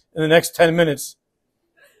quiz in the next 10 minutes.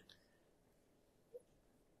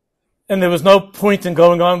 And there was no point in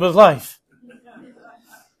going on with life.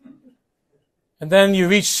 And then you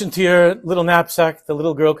reach into your little knapsack, the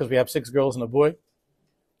little girl, because we have 6 girls and a boy,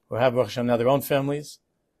 who have, Baruch Hashem, now their own families.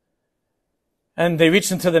 And they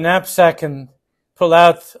reach into the knapsack and pull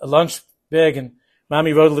out a lunch bag, and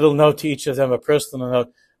Mommy wrote a little note to each of them, a personal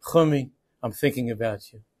note. Chumi, I'm thinking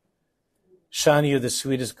about you. Shani, you're the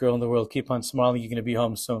sweetest girl in the world. Keep on smiling. You're going to be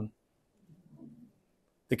home soon.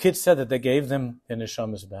 The kids said that they gave them their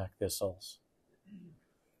neshamas back, their souls.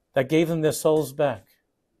 That gave them their souls back.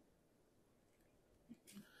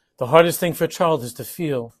 The hardest thing for a child is to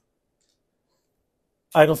feel.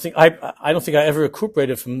 I don't think I ever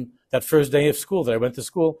recuperated from that first day of school that I went to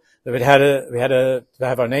school. That we had to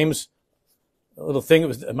have our names. A little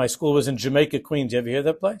thing. My school was in Jamaica, Queens. You ever hear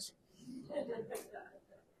that place?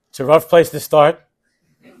 It's a rough place to start.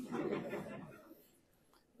 In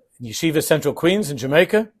Yeshiva Central Queens in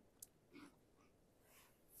Jamaica.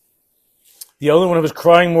 The only one who was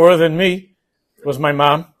crying more than me was my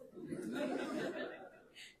mom.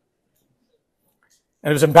 And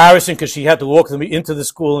it was embarrassing because she had to walk me into the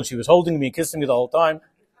school and she was holding me and kissing me the whole time.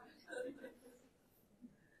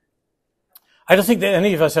 I don't think that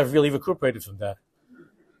any of us have really recuperated from that.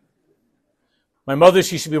 My mother,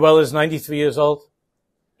 she should be well, is 93 years old.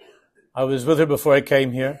 I was with her before I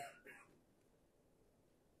came here.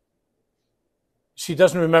 She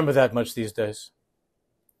doesn't remember that much these days.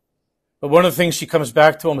 But one of the things she comes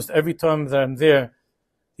back to almost every time that I'm there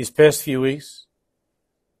these past few weeks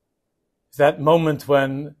is that moment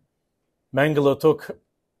when Mengele took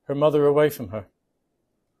her mother away from her.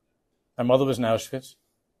 My mother was in Auschwitz.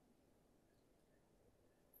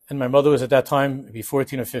 And my mother was at that time maybe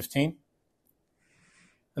 14 or 15.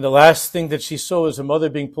 And the last thing that she saw was her mother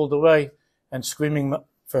being pulled away and screaming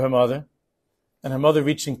for her mother. And her mother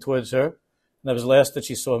reaching towards her And that was the last that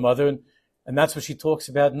she saw her mother. And that's what she talks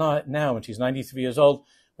about now when she's 93 years old,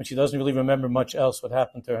 when she doesn't really remember much else what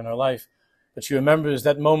happened to her in her life. But she remembers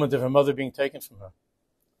that moment of her mother being taken from her.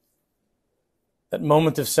 That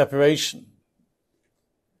moment of separation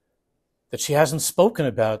that she hasn't spoken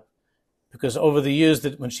about, because over the years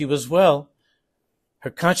that when she was well, her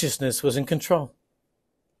consciousness was in control.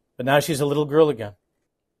 But now she's a little girl again.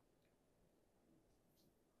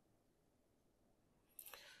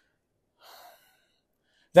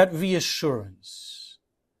 That reassurance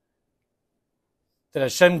that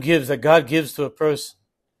Hashem gives, that God gives to a person.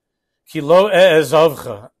 Ki lo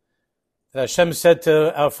e'ezavcha, that Hashem said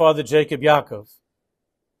to our father Jacob Yaakov,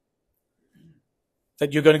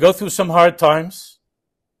 that you're going to go through some hard times,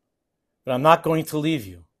 but I'm not going to leave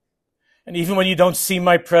you. And even when you don't see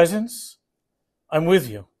my presence, I'm with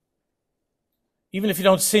you. Even if you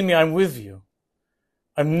don't see me, I'm with you.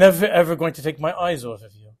 I'm never ever going to take my eyes off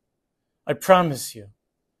of you. I promise you.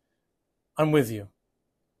 I'm with you.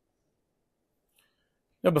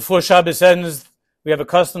 Now, before Shabbos ends, we have a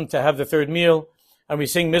custom to have the third meal, and we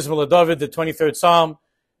sing Mizmor LaDavid, the 23rd Psalm,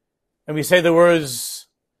 and we say the words,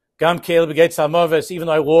 Gam ke'el b'geitz ha'moves, even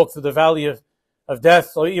though I walk through the valley of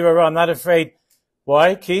death, lo irara, I'm not afraid.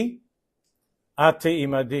 Why? Ki ate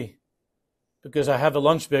imadi. Because I have a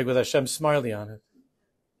lunch bag with Hashem's smiley on it.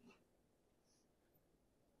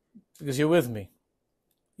 Because you're with me.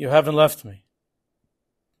 You haven't left me.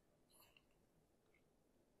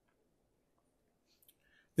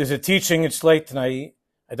 There's a teaching, it's late, and I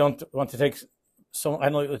don't want to take so, I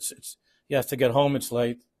know it's he has to get home, it's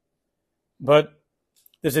late. But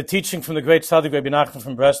there's a teaching from the great Tzaddik Rabbi Nachman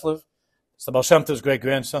from Breslov. It's the Baal Shem Tov's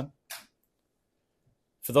great-grandson.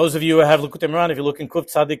 For those of you who have Likutei Moharan, if you look in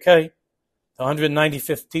Kuf Tzaddik Kei, the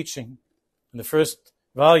 195th teaching in the first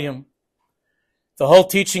volume, the whole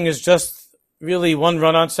teaching is just really one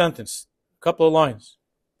run-on sentence, a couple of lines.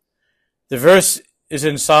 The verse is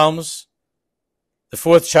in Psalms, the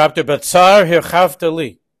 4th chapter, Batzar hirchavta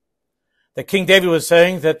li. That King David was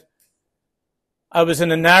saying that I was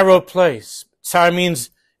in a narrow place. Tsar means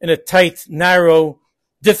in a tight, narrow,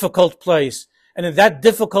 difficult place. And in that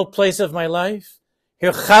difficult place of my life,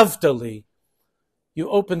 hirchavta li, you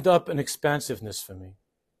opened up an expansiveness for me.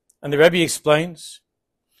 And the Rebbe explains,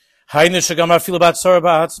 that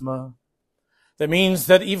means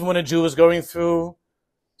that even when a Jew is going through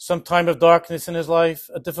some time of darkness in his life,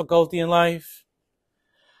 a difficulty in life,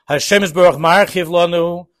 Hashem is Baruch Marchiv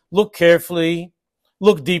Lanu, look carefully,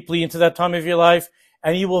 look deeply into that time of your life,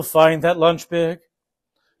 and you will find that lunch bag.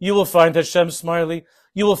 You will find Hashem's smiley.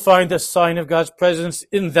 You will find a sign of God's presence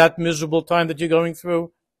in that miserable time that you're going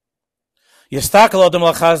through. Yestakel Adam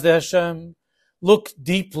al-Chazdei Hashem. Look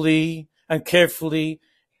deeply and carefully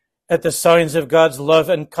at the signs of God's love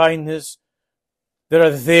and kindness that are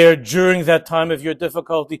there during that time of your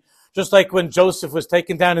difficulty. Just like when Joseph was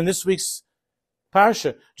taken down in this week's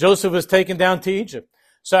Parsha. Joseph was taken down to Egypt.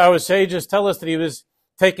 So our sages tell us that he was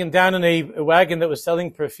taken down in a wagon that was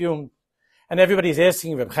selling perfume. And everybody's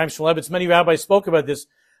asking, Reb Chaim Shmulevitz, many rabbis spoke about this,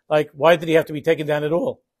 like, why did he have to be taken down at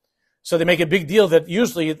all? So they make a big deal that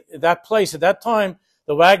usually at that place, at that time,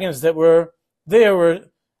 the wagons that were there were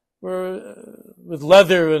with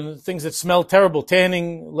leather and things that smelled terrible,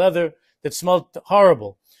 tanning leather that smelled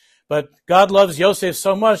horrible. But God loves Yosef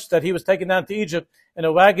so much that he was taken down to Egypt in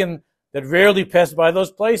a wagon that rarely passed by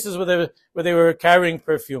those places where they were carrying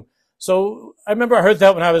perfume. So I remember I heard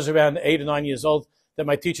that when I was around 8 or 9 years old, that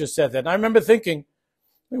my teacher said that. And I remember thinking,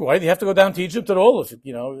 why do you have to go down to Egypt at all if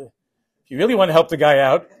you really want to help the guy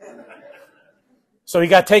out? So he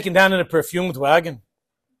got taken down in a perfumed wagon.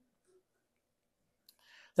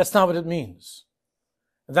 That's not what it means.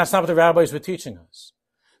 And that's not what the rabbis were teaching us.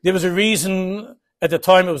 There was a reason at the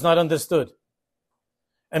time it was not understood.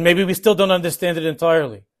 And maybe we still don't understand it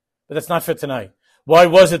entirely. But that's not for tonight. Why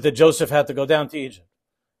was it that Joseph had to go down to Egypt?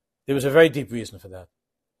 There was a very deep reason for that.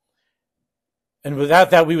 And without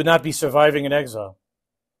that, we would not be surviving in exile.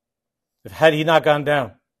 Had he not gone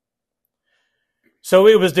down. So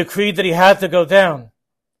it was decreed that he had to go down.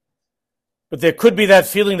 But there could be that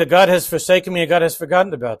feeling that God has forsaken me and God has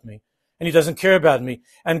forgotten about me. And he doesn't care about me.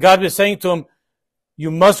 And God was saying to him, you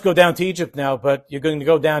must go down to Egypt now, but you're going to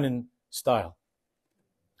go down in style.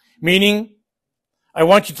 Meaning, I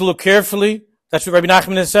want you to look carefully. That's what Rabbi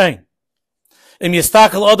Nachman is saying.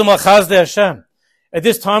 At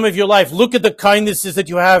this time of your life, look at the kindnesses that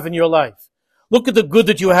you have in your life. Look at the good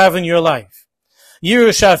that you have in your life. You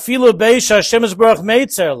will see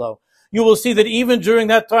that even during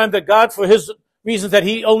that time that God, for his reasons that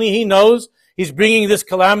only he knows, he's bringing this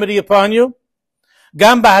calamity upon you.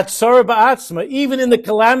 Even in the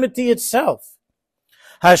calamity itself.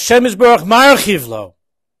 Hashem Yisborach marchiv lo.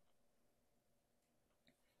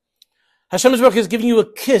 Hashem Yisborach is giving you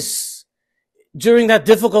a kiss during that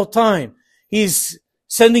difficult time. He's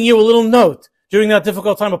sending you a little note during that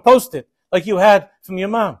difficult time, a post-it, like you had from your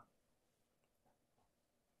mom.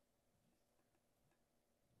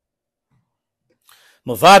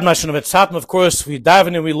 Milvad Mashanu Betzatim, of course, we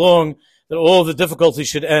daven and we long that all the difficulties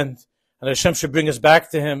should end, and Hashem should bring us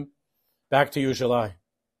back to Him, back to Yerushalayim.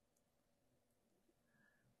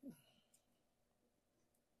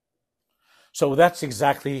 So that's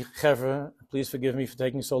exactly, Chevra, please forgive me for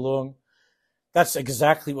taking so long. That's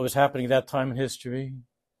exactly what was happening at that time in history.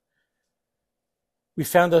 We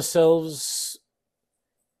found ourselves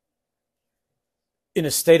in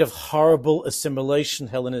a state of horrible assimilation,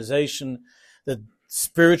 Hellenization, the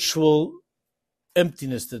spiritual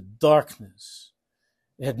emptiness, the darkness.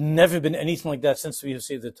 It had never been anything like that since we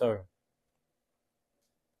received the Torah.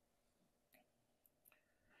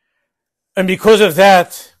 And because of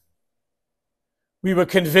that, we were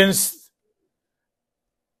convinced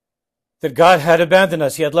that God had abandoned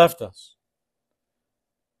us. He had left us.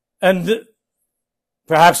 And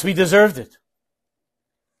perhaps we deserved it.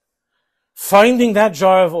 Finding that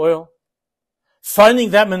jar of oil,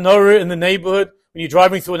 finding that menorah in the neighborhood, when you're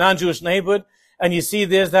driving through a non-Jewish neighborhood, and you see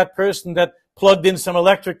there's that person that plugged in some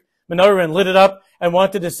electric menorah and lit it up and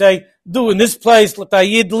wanted to say, in this place,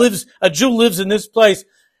 a Jew lives in this place.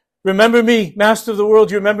 Remember me, Master of the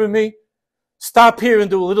world, you remember me? Stop here and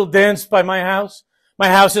do a little dance by my house. My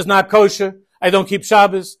house is not kosher. I don't keep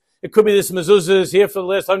Shabbos. It could be this mezuzah is here for the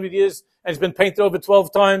last 100 years and it's been painted over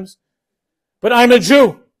 12 times. But I'm a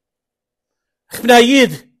Jew. Ich bin a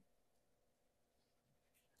Yid.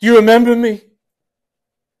 Do you remember me?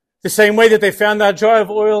 The same way that they found that jar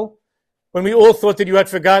of oil when we all thought that you had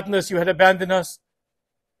forgotten us, you had abandoned us.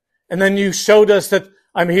 And then you showed us that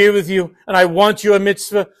I'm here with you and I want your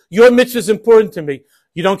mitzvah. Your mitzvah is important to me.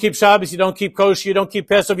 You don't keep Shabbos, you don't keep kosher, you don't keep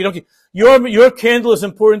Passover, you don't keep... Your candle is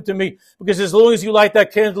important to me because as long as you light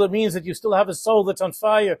that candle, it means that you still have a soul that's on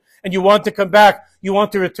fire and you want to come back, you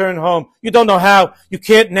want to return home. You don't know how, you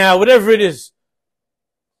can't now, whatever it is.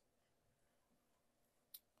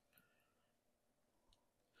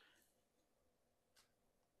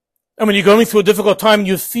 And when you're going through a difficult time,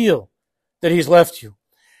 you feel that He's left you.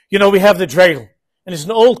 You know, we have the dreidel, and it's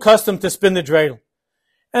an old custom to spin the dreidel.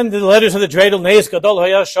 And the letters of the dreidel, Neis Gadol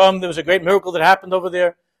Haya Sham, there was a great miracle that happened over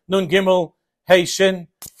there. Nun Gimel, Hey Shin.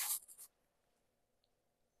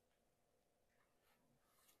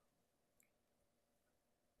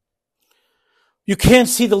 You can't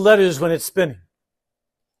see the letters when it's spinning.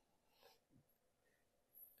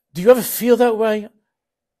 Do you ever feel that way?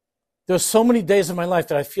 There are so many days in my life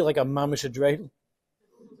that I feel like I'm mamish a dreidel.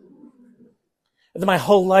 And then my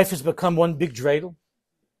whole life has become one big dreidel.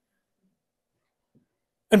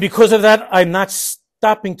 And because of that, I'm not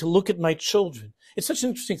stopping to look at my children. It's such an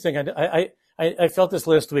interesting thing. I felt this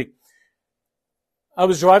last week. I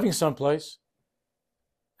was driving someplace,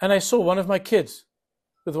 and I saw one of my kids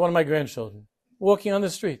with one of my grandchildren walking on the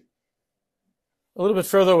street, a little bit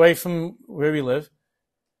further away from where we live.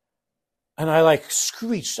 And I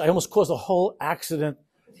screeched. I almost caused a whole accident.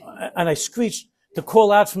 And I screeched to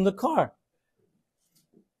call out from the car.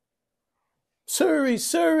 Sorry,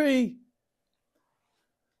 sorry.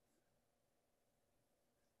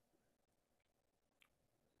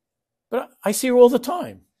 But I see her all the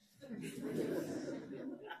time. I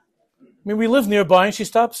mean, we live nearby and she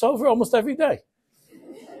stops over almost every day.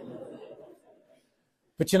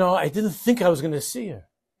 But I didn't think I was going to see her.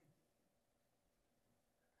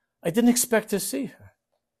 I didn't expect to see her.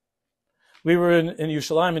 We were in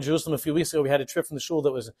Yerushalayim, in Jerusalem, a few weeks ago. We had a trip from the shul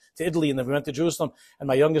that was to Italy, and then we went to Jerusalem. And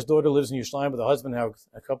my youngest daughter lives in Yerushalayim with her husband and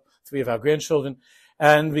three of our grandchildren.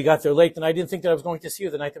 And we got there late, and I didn't think that I was going to see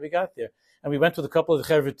her the night that we got there. And we went with a couple of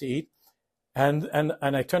the chevra to eat. And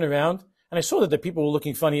I turned around, and I saw that the people were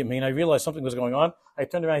looking funny at me, and I realized something was going on. I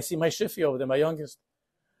turned around, I see my Shifi over there, my youngest.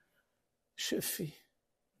 Shifi.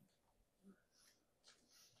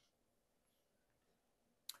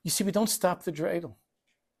 You see, we don't stop the dreidel.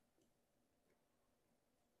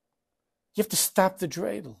 You have to stop the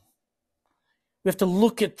dreidel. We have to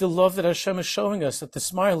look at the love that Hashem is showing us, at the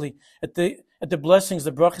smiley, at the blessings,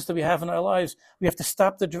 the brachas that we have in our lives. We have to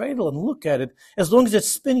stop the dreidel and look at it. As long as it's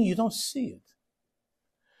spinning, you don't see it.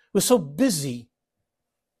 We're so busy.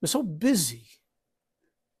 We're so busy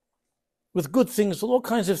with good things, with all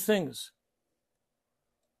kinds of things,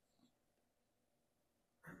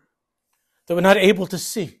 that we're not able to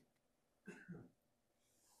see.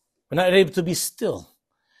 We're not able to be still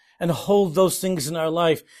and hold those things in our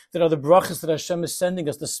life that are the brachas that Hashem is sending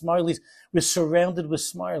us, the smileys. We're surrounded with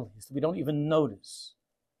smileys that we don't even notice.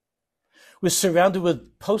 We're surrounded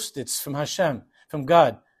with post-its from Hashem, from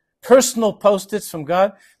God. Personal post-its from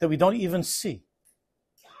God that we don't even see.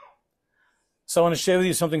 So I want to share with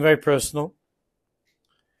you something very personal,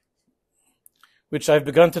 which I've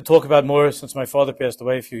begun to talk about more since my father passed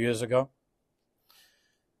away a few years ago.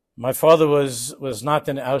 My father was not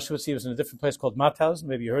in Auschwitz. He was in a different place called Mauthausen.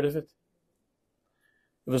 Maybe you heard of it.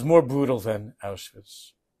 It was more brutal than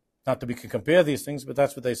Auschwitz. Not that we can compare these things, but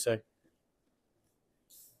that's what they say.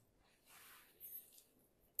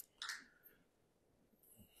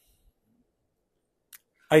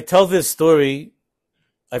 I tell this story,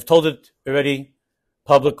 I've told it already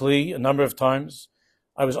publicly a number of times.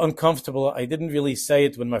 I was uncomfortable. I didn't really say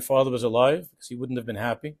it when my father was alive, because he wouldn't have been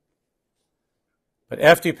happy. But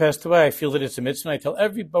after he passed away, I feel that it's a mitzvah. I tell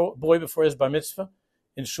every boy before his bar mitzvah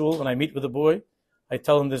in shul, when I meet with a boy, I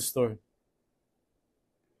tell him this story.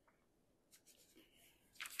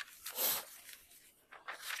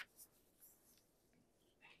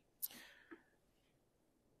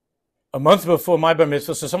 A month before my bar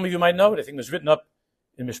mitzvah, so some of you might know it. I think it was written up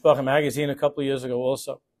in Mishpacha magazine a couple of years ago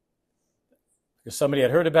also. Because somebody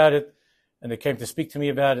had heard about it, and they came to speak to me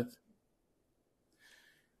about it.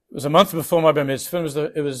 It was a month before my bar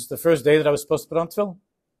mitzvah. It was the first day that I was supposed to put on tefillin.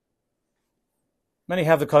 Many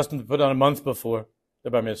have the custom to put on a month before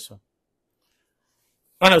the bar mitzvah.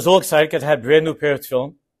 And I was all excited because I had a brand new pair of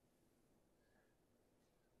tefillin.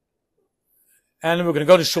 And we were going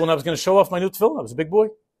to go to shul, and I was going to show off my new tefillin. I was a big boy.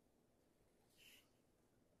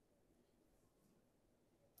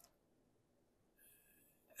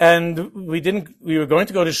 And we were going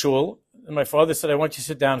to go to shul, and my father said, I want you to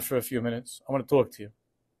sit down for a few minutes. I want to talk to you.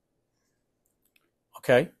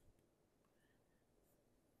 Okay.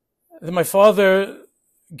 Then my father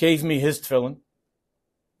gave me his tefillin.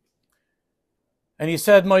 And he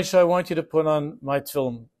said, Moshe, I want you to put on my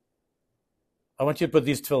tefillin. I want you to put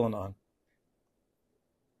these tefillin on.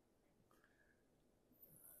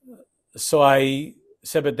 So I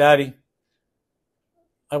said, but Daddy,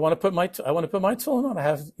 I want to put my tefillin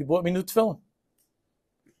on. You bought me new tefillin.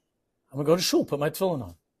 I'm going to go to shul, put my tefillin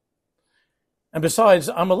on. And besides,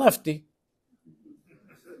 I'm a lefty.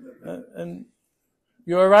 And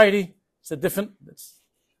you're a righty. It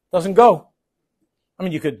doesn't go. I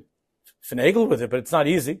mean, you could finagle with it, but it's not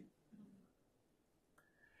easy.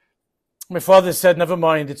 My father said, never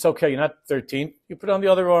mind, it's okay, you're not 13. You put it on the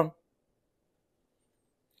other arm.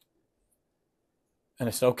 And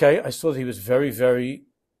I said, okay. I saw that he was very, very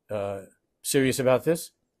serious about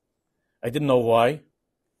this. I didn't know why.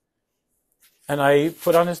 And I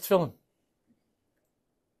put on his tefillin.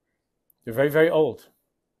 They're very, very old.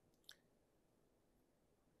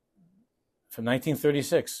 From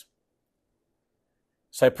 1936.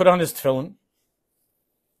 So I put on his tefillin.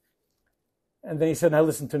 And then he said, now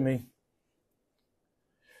listen to me.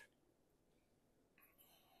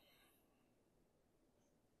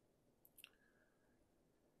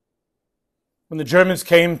 When the Germans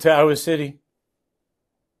came to our city,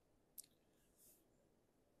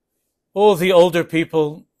 all the older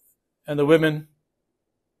people and the women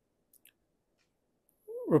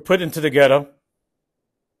were put into the ghetto.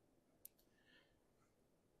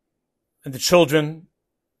 And the children,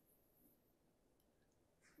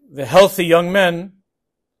 the healthy young men,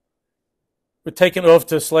 were taken off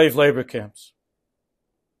to slave labor camps.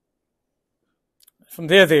 From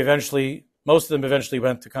there, most of them eventually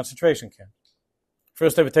went to concentration camps.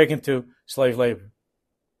 First, they were taken to slave labor.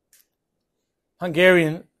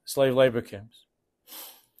 Hungarian slave labor camps.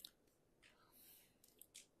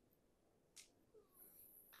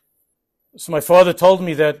 So my father told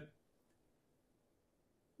me that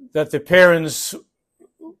the parents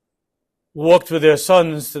walked with their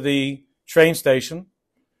sons to the train station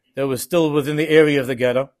that was still within the area of the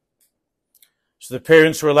ghetto. So the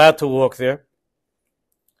parents were allowed to walk there.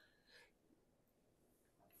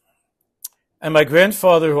 And my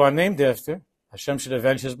grandfather, who I'm named after, Hashem should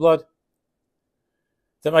avenge his blood,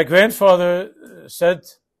 that my grandfather said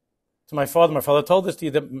to my father told this to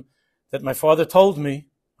you, that my father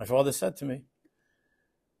said to me,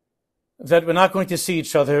 that we're not going to see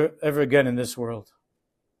each other ever again in this world.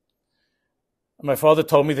 And my father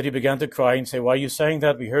told me that he began to cry and say, why are you saying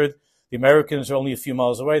that? We heard the Americans are only a few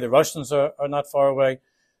miles away. The Russians are not far away.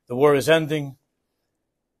 The war is ending.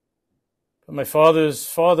 But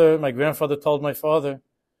my grandfather told my father,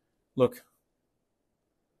 look,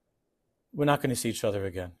 we're not going to see each other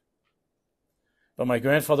again. But my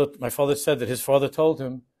father said that his father told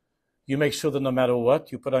him, you make sure that no matter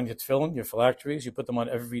what, you put on your tefillin, your phylacteries, you put them on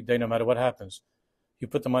every day no matter what happens. You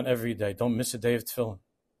put them on every day. Don't miss a day of tefillin.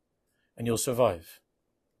 And you'll survive.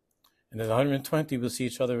 And at 120, we'll see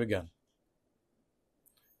each other again.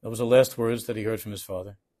 Those were the last words that he heard from his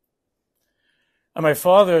father. And my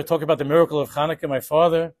father, talking about the miracle of Chanukah, my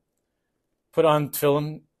father put on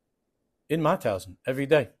tefillin in Mauthausen every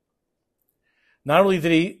day. Not only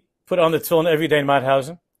did he put on the tefillin every day in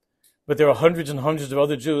Mauthausen, but there were hundreds and hundreds of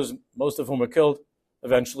other Jews, most of whom were killed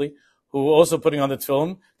eventually, who were also putting on the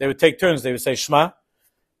tefillin. They would take turns. They would say Shema. And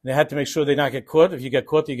they had to make sure they not get caught. If you get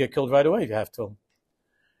caught, you get killed right away if you have tefillin.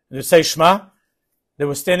 And they'd say Shema. They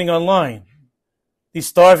were standing on line. These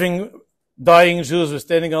starving, dying Jews were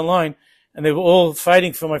standing on line, and they were all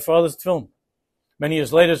fighting for my father's tefillin. Many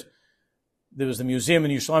years later, there was a museum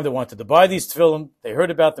in Yerushalayim that wanted to buy these tefillin. They heard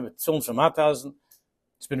about them, tefillin from Mauthausen.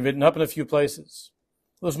 It's been written up in a few places.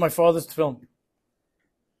 It was my father's tefillin.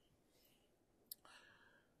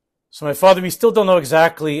 So my father, we still don't know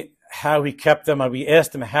exactly how he kept them. We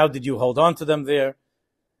asked him, how did you hold on to them there?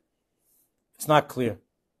 It's not clear.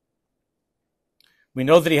 We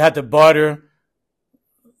know that he had to barter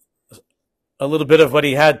a little bit of what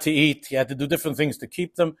he had to eat. He had to do different things to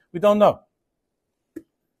keep them. We don't know.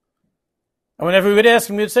 And whenever we would ask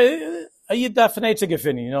him, we would say, are you definitely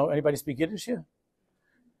gefini? You know, anybody speak Yiddish here?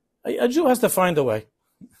 A Jew has to find a way.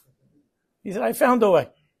 He said, I found a way.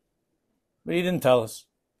 But he didn't tell us.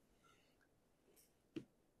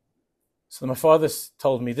 So my father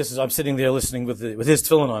told me, I'm sitting there listening with his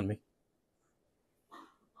tefillin on me.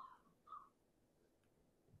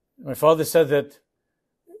 My father said that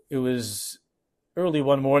it was early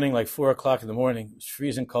one morning, like 4 o'clock in the morning. It was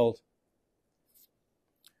freezing cold.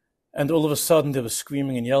 And all of a sudden, they were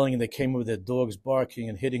screaming and yelling, and they came with their dogs barking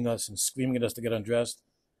and hitting us and screaming at us to get undressed.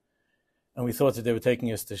 And we thought that they were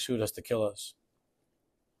taking us to shoot us, to kill us.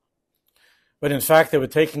 But in fact, they were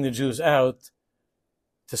taking the Jews out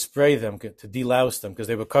to spray them, to delouse them, because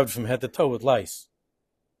they were covered from head to toe with lice.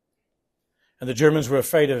 And the Germans were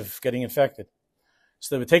afraid of getting infected.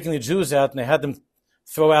 So they were taking the Jews out, and they had them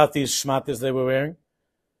throw out these shmatas they were wearing.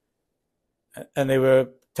 And they were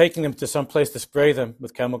taking them to some place to spray them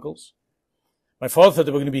with chemicals. My father thought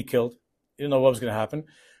they were going to be killed. He didn't know what was going to happen.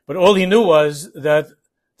 But all he knew was that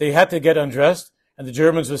they had to get undressed, and the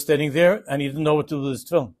Germans were standing there, and he didn't know what to do with his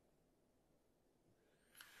tefillin.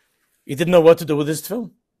 He didn't know what to do with his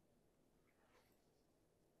tefillin.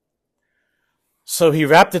 So he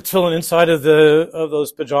wrapped the tefillin inside of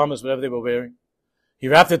those pajamas, whatever they were wearing. He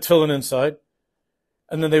wrapped the tefillin inside,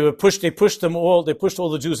 and then they pushed all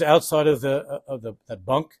the Jews outside of that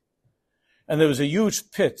bunk, and there was a huge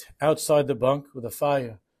pit outside the bunk with a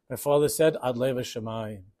fire. My father said, Ad leva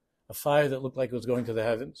shamayim, a fire that looked like it was going to the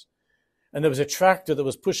heavens. And there was a tractor that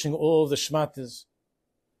was pushing all of the shmatas,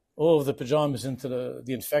 all of the pajamas into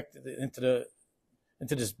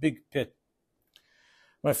this big pit.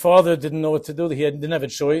 My father didn't know what to do. He didn't have a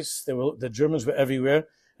choice. The Germans were everywhere,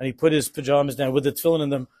 and he put his pajamas down with the tefillin in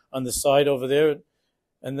them on the side over there.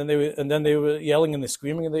 And then they were yelling and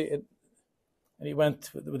screaming, and he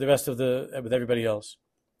went with everybody else.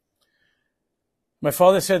 My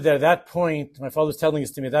father said that at that point, my father was telling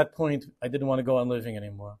this to me, at that point, I didn't want to go on living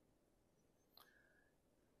anymore.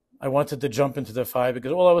 I wanted to jump into the fire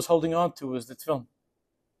because all I was holding on to was the tefillin.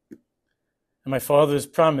 And my father's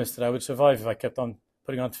promised that I would survive if I kept on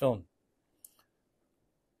putting on tefillin.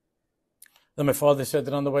 Then my father said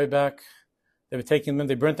that on the way back, they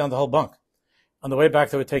burnt down the whole bunk. On the way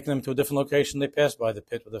back, they were taking them to a different location. They passed by the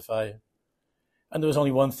pit with the fire. And there was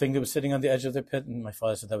only one thing that was sitting on the edge of the pit, and my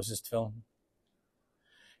father said that was his tefillin.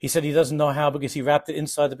 He said he doesn't know how because he wrapped it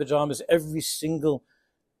inside the pajamas. Every single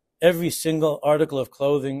article of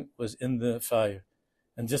clothing was in the fire,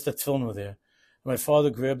 and just the tefillin were there. And my father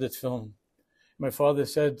grabbed the tefillin. My father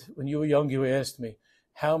said, when you were young, you asked me,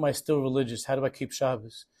 how am I still religious? How do I keep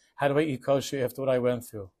Shabbos? How do I eat kosher after what I went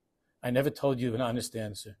through? I never told you an honest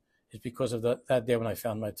answer. It's because of that day when I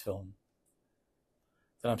found my tefillin.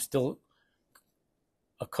 That I'm still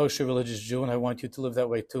a kosher religious Jew, and I want you to live that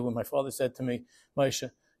way too. And my father said to me, Moshe,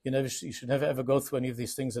 you should never ever go through any of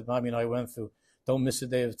these things that Mommy and I went through. Don't miss a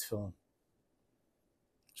day of tefillin.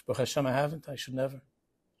 Baruch Hashem, I haven't. I should never.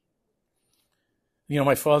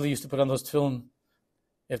 My father used to put on those tefillin.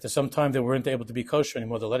 After some time, they weren't able to be kosher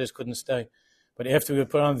anymore. The letters couldn't stay. But after we would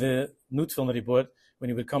put on the new tefillin that he bought, when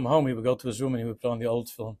he would come home, he would go to his room and he would put on the old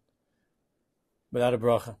tefillin without a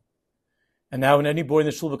bracha. And now when any boy in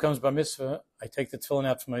the shul becomes bar mitzvah, I take the tefillin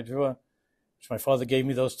out from my drawer, which my father gave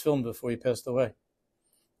me those tefillin before he passed away.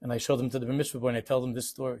 And I show them to the bar mitzvah boy and I tell them this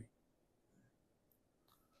story.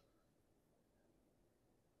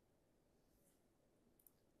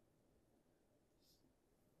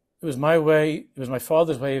 It was my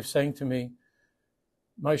father's way of saying to me,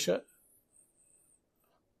 Moshe,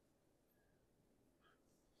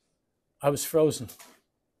 I was frozen.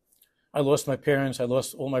 I lost my parents. I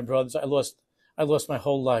lost all my brothers. I lost my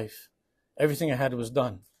whole life. Everything I had was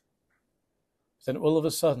done. Then all of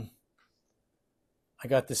a sudden, I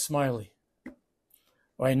got this smiley.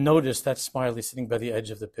 Or I noticed that smiley sitting by the edge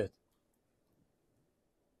of the pit.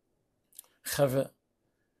 Chavre,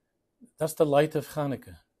 that's the light of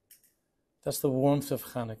Chanukah. That's the warmth of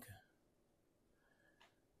Chanukah.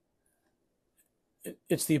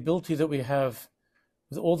 It's the ability that we have,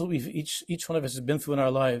 with all that each one of us has been through in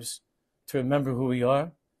our lives, to remember who we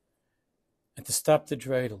are, and to stop the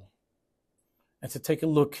dreidel, and to take a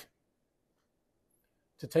look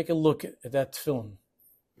at that film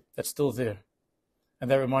that's still there,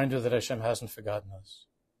 and that reminder that Hashem hasn't forgotten us.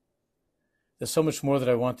 There's so much more that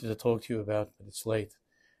I wanted to talk to you about, but it's late.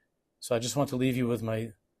 So I just want to leave you with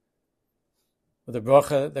a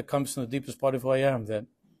bracha that comes from the deepest part of who I am, that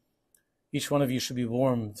each one of you should be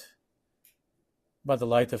warmed by the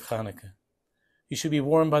light of Chanukah. You should be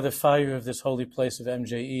warmed by the fire of this holy place of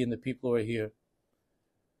MJE and the people who are here.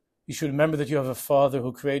 You should remember that you have a Father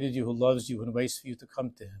who created you, who loves you, and waits for you to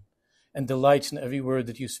come to Him, and delights in every word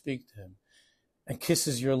that you speak to Him, and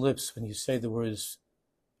kisses your lips when you say the words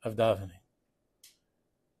of davening.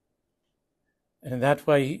 And in that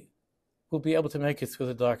way, we'll be able to make it through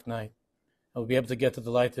the dark night. And we'll be able to get to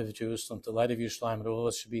the light of Jerusalem, the light of Yerushalayim, and all of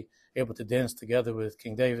us should be able to dance together with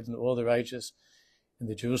King David and all the righteous. And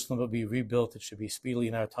the Jerusalem will be rebuilt. It should be speedily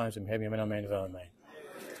in our times. Amen, amen, amen.